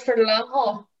Mairead are in it for the long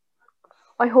haul?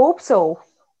 I hope so.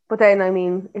 But then, I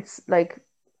mean, it's like,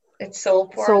 It's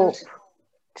soap world.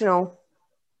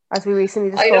 as we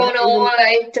recently discovered. I don't know,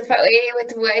 like the way with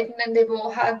the wedding and they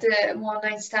both had the one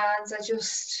night stands.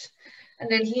 And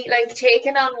then he like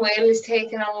taking on Will is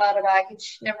taking on a lot of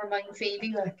baggage. Never mind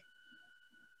Phoebe, like.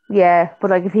 Yeah, but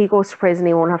like if he goes to prison,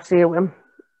 he won't have to deal with him.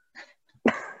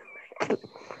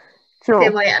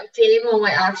 Damo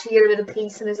might actually get a bit of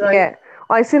peace in his life. Yeah,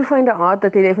 I still find it odd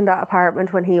that they live in that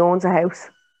apartment when he owns a house.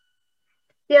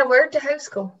 Yeah, where'd the house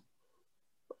go?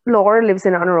 Laura lives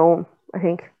in it on her own, I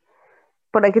think.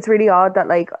 But like it's really odd that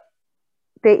like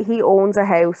he owns a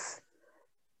house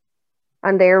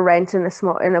and they're renting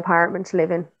an apartment to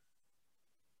live in.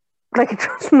 Like it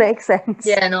doesn't make sense.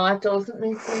 Yeah, no, it doesn't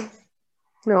make sense.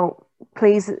 No,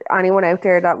 please, anyone out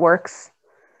there that works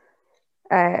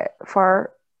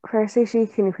for Fair City,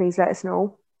 can you please let us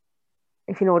know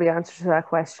if you know the answer to that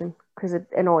question, because it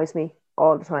annoys me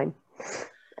all the time.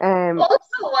 Also,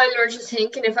 while we're just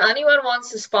thinking, if anyone wants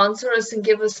to sponsor us and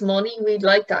give us money, we'd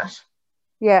like that.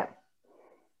 Yeah.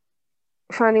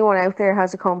 If anyone out there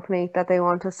has a company that they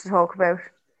want us to talk about,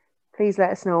 please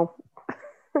let us know.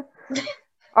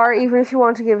 Or even if you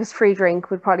want to give us free drink,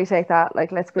 we'd probably take that.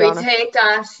 Like, let's be honest. We'd take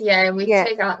that. Yeah, we'd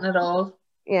take that and it all.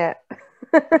 Yeah.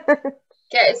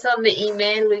 Get us on the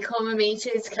email. We'll come and meet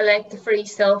you to collect the free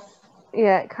stuff.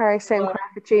 Yeah,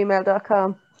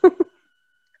 carrickstownecrack@gmail.com.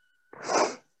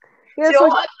 Yeah, So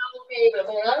so I know maybe I'm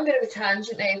going on a bit of a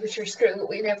tangent now, but you're screwed.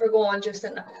 We never go on just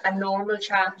a normal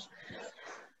chat.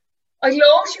 I'd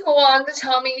love to go on the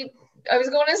Tommy. I was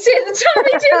going to say the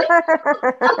Tommy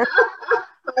Tiernan.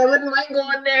 I wouldn't mind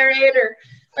going there either.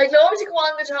 I'd love to go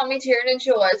on the Tommy Tiernan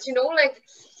show. As you know, like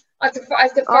as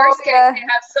the Oh, first guest, yeah. they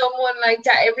have someone like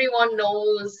that everyone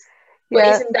knows, but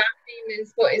Yeah. isn't that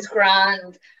famous, but is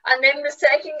grand. And then the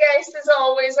second guest is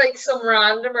always like some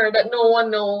randomer that no one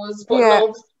knows, but Yeah.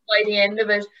 loves by the end of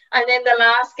it. And then the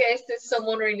last guest is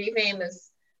someone really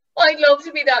famous. I'd love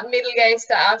to be that middle guest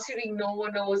that absolutely no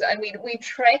one knows, and we'd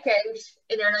trek out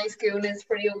in our nice goonies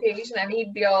for the occasion, and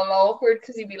he'd be all awkward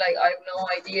because he'd be like, I have no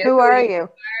idea Who are you?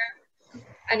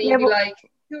 and he'd Yeah, be but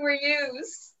like, who are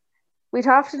yous? we'd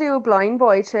have to do a blind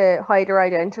boy to hide our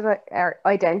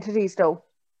identities, though.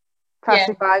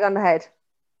 Plastic bag on the head.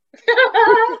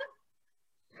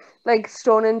 Like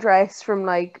stunning dress from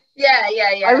like. Yeah.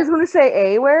 I was going to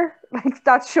say A-wear. Like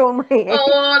that's showing my age.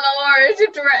 Oh Lord,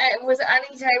 if there was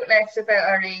any doubt left about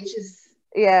our ages,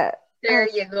 Yeah. there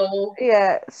you go.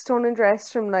 Yeah, stunning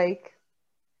dress from like.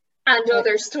 And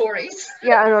other stories.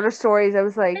 Yeah, and other stories. I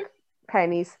was like,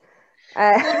 pennies.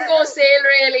 Wouldn't go sale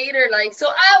rail either. Like,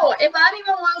 so, if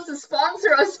anyone wants to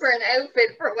sponsor us for an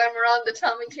outfit for when we're on the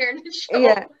Tommy Tiernan show,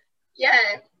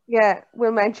 yeah,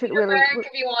 we'll mention. If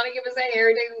you want to give us a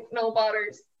hairdo, no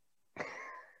bothers.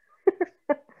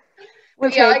 We'll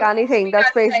take anything.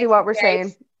 That's basically what we're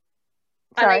saying.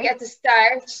 And like at the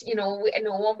start, no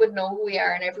one would know who we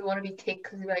are, and everyone would be ticked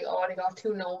because they'd be like, "Oh, they got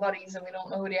two nobodies, and we don't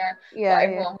know who they are." Yeah, but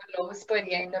everyone would love us by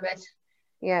the end of it.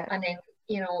 Yeah. And then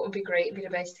it would be great. It'd be the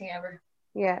best thing ever.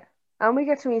 Yeah, and we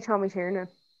get to meet Tommy Tiernan.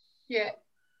 Yeah.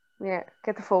 Yeah,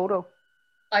 get the photo.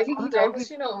 I think he'd love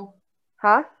us,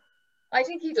 Huh? I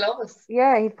think he'd love us.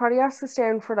 Yeah, he'd probably ask us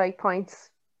down for like pints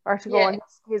or to go on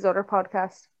his other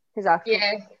podcast, his actual.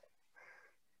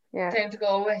 Yeah. Time to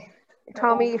go away.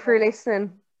 Tommy, if you're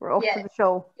listening, we're up for the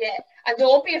show. Yeah, and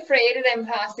don't be afraid of them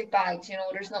plastic bags.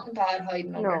 There's nothing bad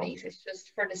hiding underneath. It's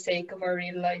just for the sake of our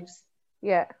real lives.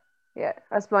 Yeah. Yeah.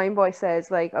 As Blind Boy says,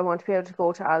 like, I want to be able to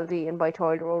go to Aldi and buy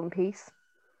toilet roll in peace.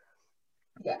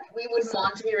 Yeah, we wouldn't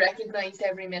want to be recognised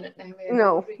every minute now.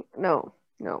 No.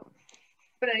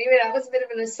 But anyway, that was a bit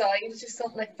of an aside. It's just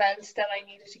something I felt that I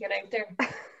needed to get out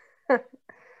there.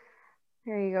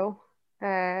 There you go.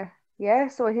 Yeah,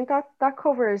 so I think that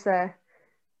covers our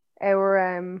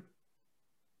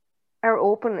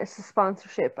openness to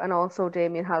sponsorship and also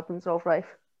Damien Halpin's love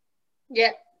life.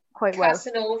 Yeah. Quite well.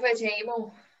 Casanova,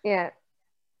 Damo. Yeah.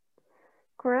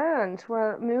 Grand.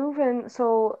 Well, moving.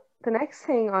 So the next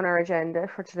thing on our agenda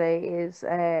for today is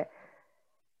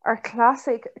our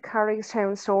classic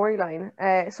Carrickstown storyline.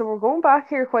 So we're going back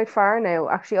here quite far now.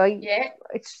 Actually,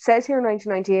 it says here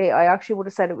 1998. I actually would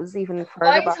have said it was even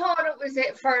further back. I thought it was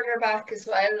further back as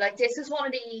well. Like, this is one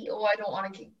of the, I don't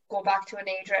want to go back to an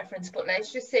age reference, but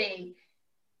let's just say,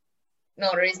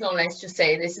 no, there is no let's just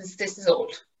say, this is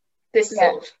old. This is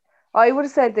old. I would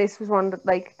have said this was one that,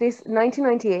 like, this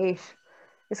 1998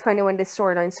 is kind of when this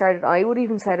storyline started. I would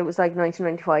even said it was like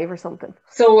 1995 or something.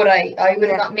 So would I. I would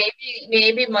not.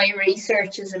 Maybe my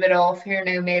research is a bit off here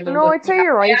now, Mabel. No, I'd say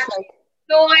you're right.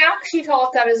 No, I actually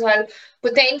thought that as well.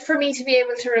 But then for me to be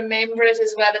able to remember it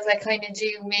as well as I kind of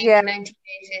do, maybe 98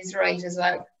 is right as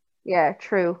well. Yeah,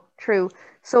 true.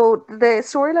 So the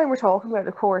storyline we're talking about,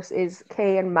 of course, is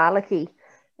Kay and Malachy.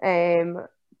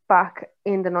 Back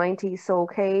in the 90s. So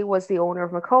Kay was the owner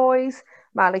of McCoy's.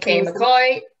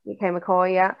 Kay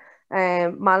McCoy, yeah.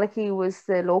 Malachy was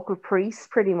the local priest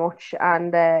pretty much,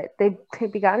 and they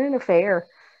began an affair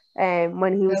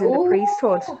when he was in the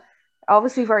priesthood.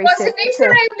 Obviously very Wasn't this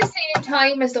around the same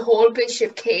time as the whole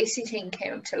Bishop Casey thing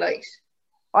came to light?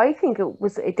 I think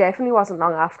it definitely wasn't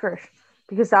long after it,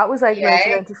 because that was like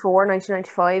 1994,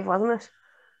 1995, wasn't it?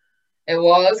 It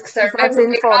was, because I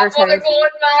remember my grandmother going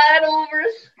mad over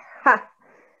it. Ha!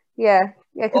 Yeah,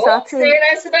 because that's say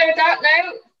less about that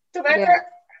now. The better.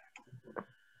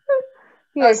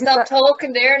 I'll stop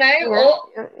talking there now.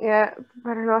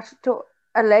 Better not to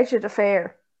alleged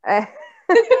affair.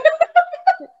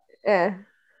 Yeah.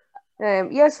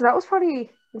 So that was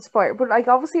probably inspired, but like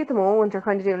obviously at the moment they're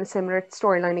kind of doing a similar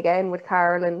storyline again with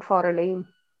Carol and Father Liam.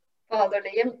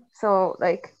 So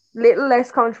like little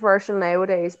less controversial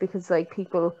nowadays because like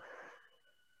people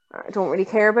don't really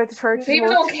care about the church. People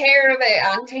don't care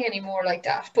about Auntie anymore like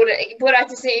that. But at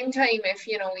the same time, if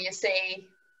you say,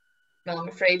 no, I'm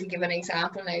afraid to give an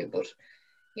example now, but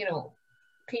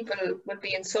people would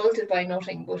be insulted by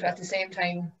nothing, but at the same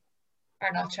time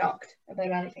are not shocked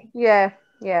about anything. Yeah,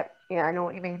 I know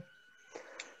what you mean.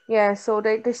 Yeah, so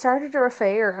they started their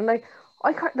affair, and like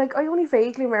I only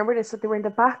vaguely remember this, that they were in the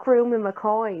back room in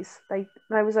McCoy's. Like,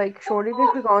 and I was like, surely they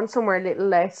could have gone somewhere a little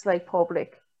less like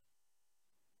public.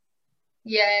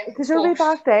 Yeah, Because it'll be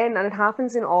back then, and it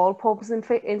happens in all pubs and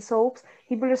in soaps.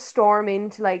 People just storm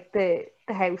into like the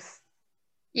house.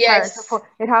 yes,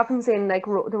 It happens in like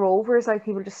the Rovers. Like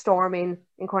people just storm in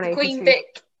Coronation Queen Street.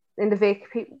 Vic. In the Vic,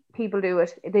 people do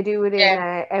it. They do it in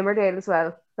Emmerdale as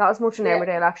well. Not as much in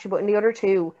Emmerdale actually, but in the other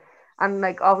two. And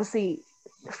like obviously,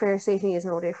 Fair Safety is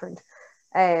no different.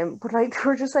 But like they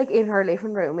were just like in her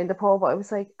living room in the pub. I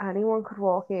was like, anyone could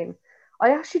walk in.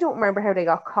 I actually don't remember how they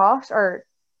got caught, or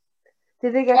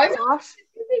did they get caught?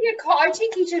 Did they get caught? I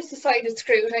think he just decided,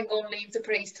 screw it, I'm going to leave the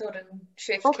priesthood and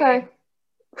shift. Okay.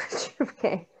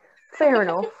 Okay. Fair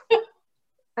enough.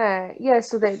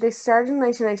 So they started in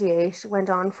 1998,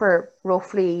 went on for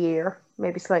roughly a year,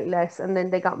 maybe slightly less, and then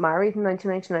they got married in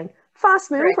 1999. Fast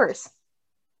movers. Correct.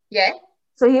 Yeah.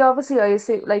 So he obviously, I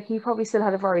assume, like he probably still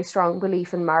had a very strong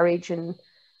belief in marriage and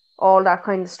all that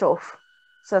kind of stuff.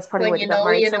 So that's probably why they got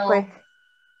married so quick.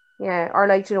 Yeah, or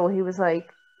like, he was like,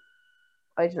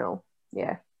 I don't know,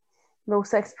 yeah, no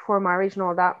sex before marriage and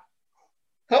all that.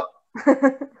 Oh.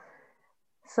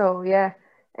 So yeah,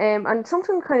 and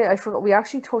something kind of I forgot. We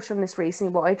actually touched on this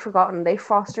recently, but I'd forgotten. They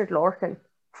fostered Lorcan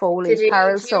Foley,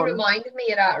 Carol's son. You reminded me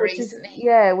of that recently.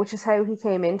 Which is how he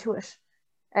came into it.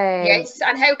 Yes,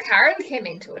 and how Carol came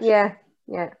into it. Yeah.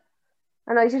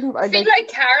 And I feel like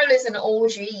Carol is an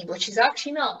OG, but she's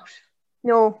actually not.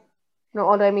 No.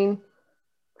 I mean,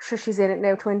 sure, she's in it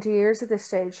now 20 years at this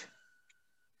stage.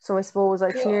 So I suppose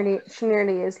like she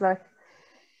nearly is like.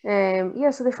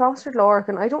 So they fostered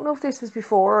Lorcan. I don't know if this was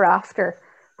before or after,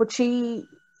 but Kay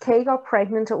got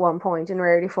pregnant at one point in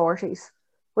her early 40s,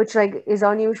 which like is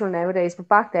unusual nowadays, but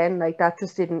back then like that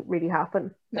just didn't really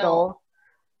happen at all.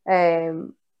 That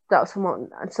was someone,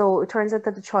 and so it turns out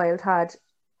that the child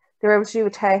they were able to do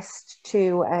a test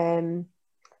to I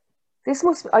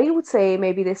would say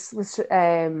maybe this was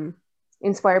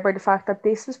inspired by the fact that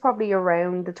this was probably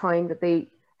around the time that they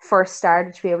first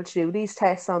started to be able to do these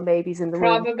tests on babies in the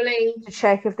womb. Probably. To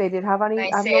check if they did have any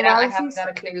abnormalities. I haven't got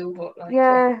a clue, but like...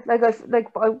 Yeah, I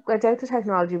doubt the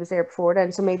technology was there before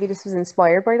then, so maybe this was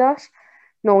inspired by that.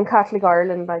 Knowing Catholic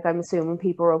Ireland, like I'm assuming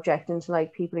people were objecting to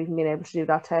like people even being able to do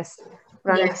that test.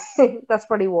 But anyway, that's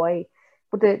probably why.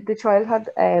 But the child had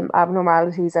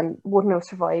abnormalities and wouldn't have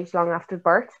survived long after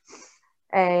birth.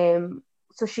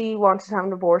 So she wanted to have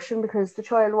an abortion because the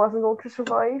child wasn't going to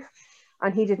survive.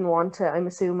 And he didn't want to, I'm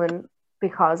assuming,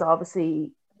 because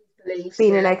obviously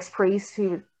being an ex-priest, he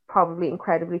was probably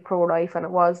incredibly pro-life, and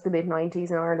it was the mid-90s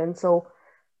in Ireland,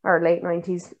 or late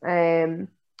 90s.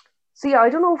 So yeah, I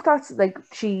don't know if that's like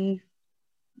she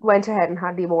went ahead and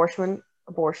had the abortion.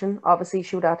 Obviously,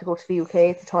 she would have to go to the UK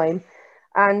at the time.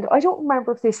 And I don't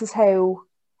remember if this is how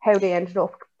they ended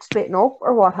up splitting up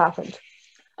or what happened.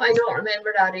 I don't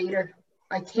remember that either.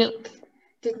 I think...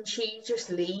 Didn't she just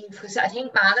leave? Because I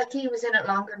think Malachy was in it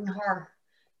longer than her.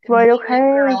 Right,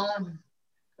 okay.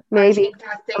 Maybe.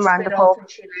 Amanda Pope. And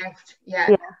she left.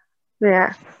 Yeah.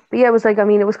 But yeah, it was like, I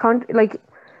mean, it was like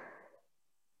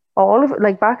all of it,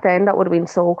 like back then, that would have been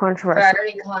so controversial.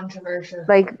 Very controversial.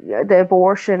 Like the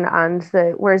abortion and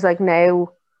whereas like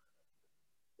now,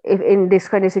 if in this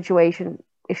kind of situation,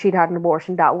 if she'd had an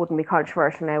abortion, that wouldn't be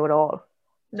controversial now at all.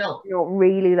 No.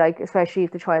 Really, like, especially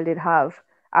if the child did have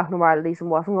abnormalities and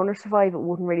wasn't going to survive, it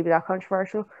wouldn't really be that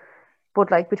controversial.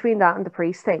 But like between that and the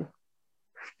priest thing,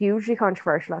 hugely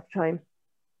controversial at the time.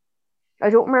 I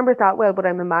don't remember it that well, but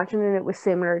I'm imagining it was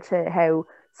similar to how,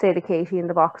 say, the Katie in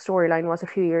the Box storyline was a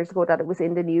few years ago, that it was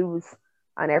in the news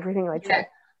and everything like that.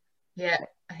 Yeah,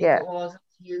 I think it was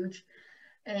huge.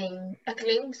 A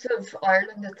glimpse of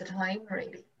Ireland at the time,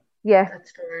 really. Yeah.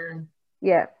 That's Ireland.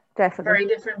 Yeah, definitely. Very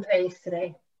different place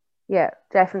today. Yeah,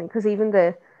 definitely. Because even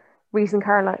the recent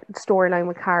storyline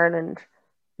with Carol and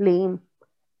Liam,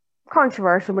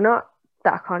 controversial, but not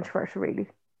that controversial, really.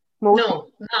 Not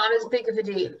as big of a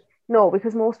deal. No,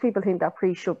 because most people think that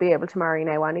priests should be able to marry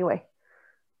now anyway.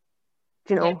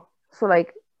 Do you know? Yeah. So,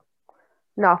 like,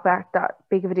 not that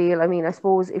big of a deal. I mean, I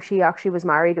suppose if she actually was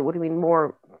married, it would have been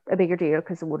a bigger deal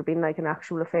because it would have been like an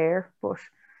actual affair. But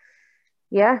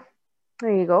yeah,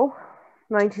 there you go.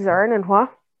 90s Ireland,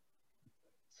 what?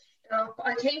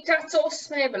 I think that's us,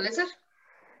 Mabel, is it?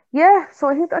 Yeah, so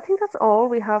I think that's all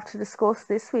we have to discuss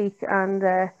this week. And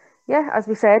as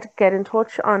we said, get in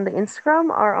touch on the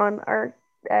Instagram or on our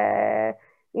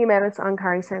email. It's on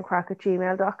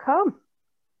carrysoundcrack@gmail.com.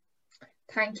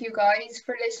 Thank you guys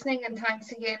for listening, and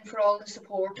thanks again for all the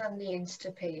support on the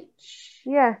Insta page.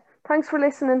 Yeah, thanks for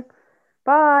listening.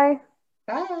 Bye.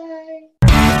 Bye.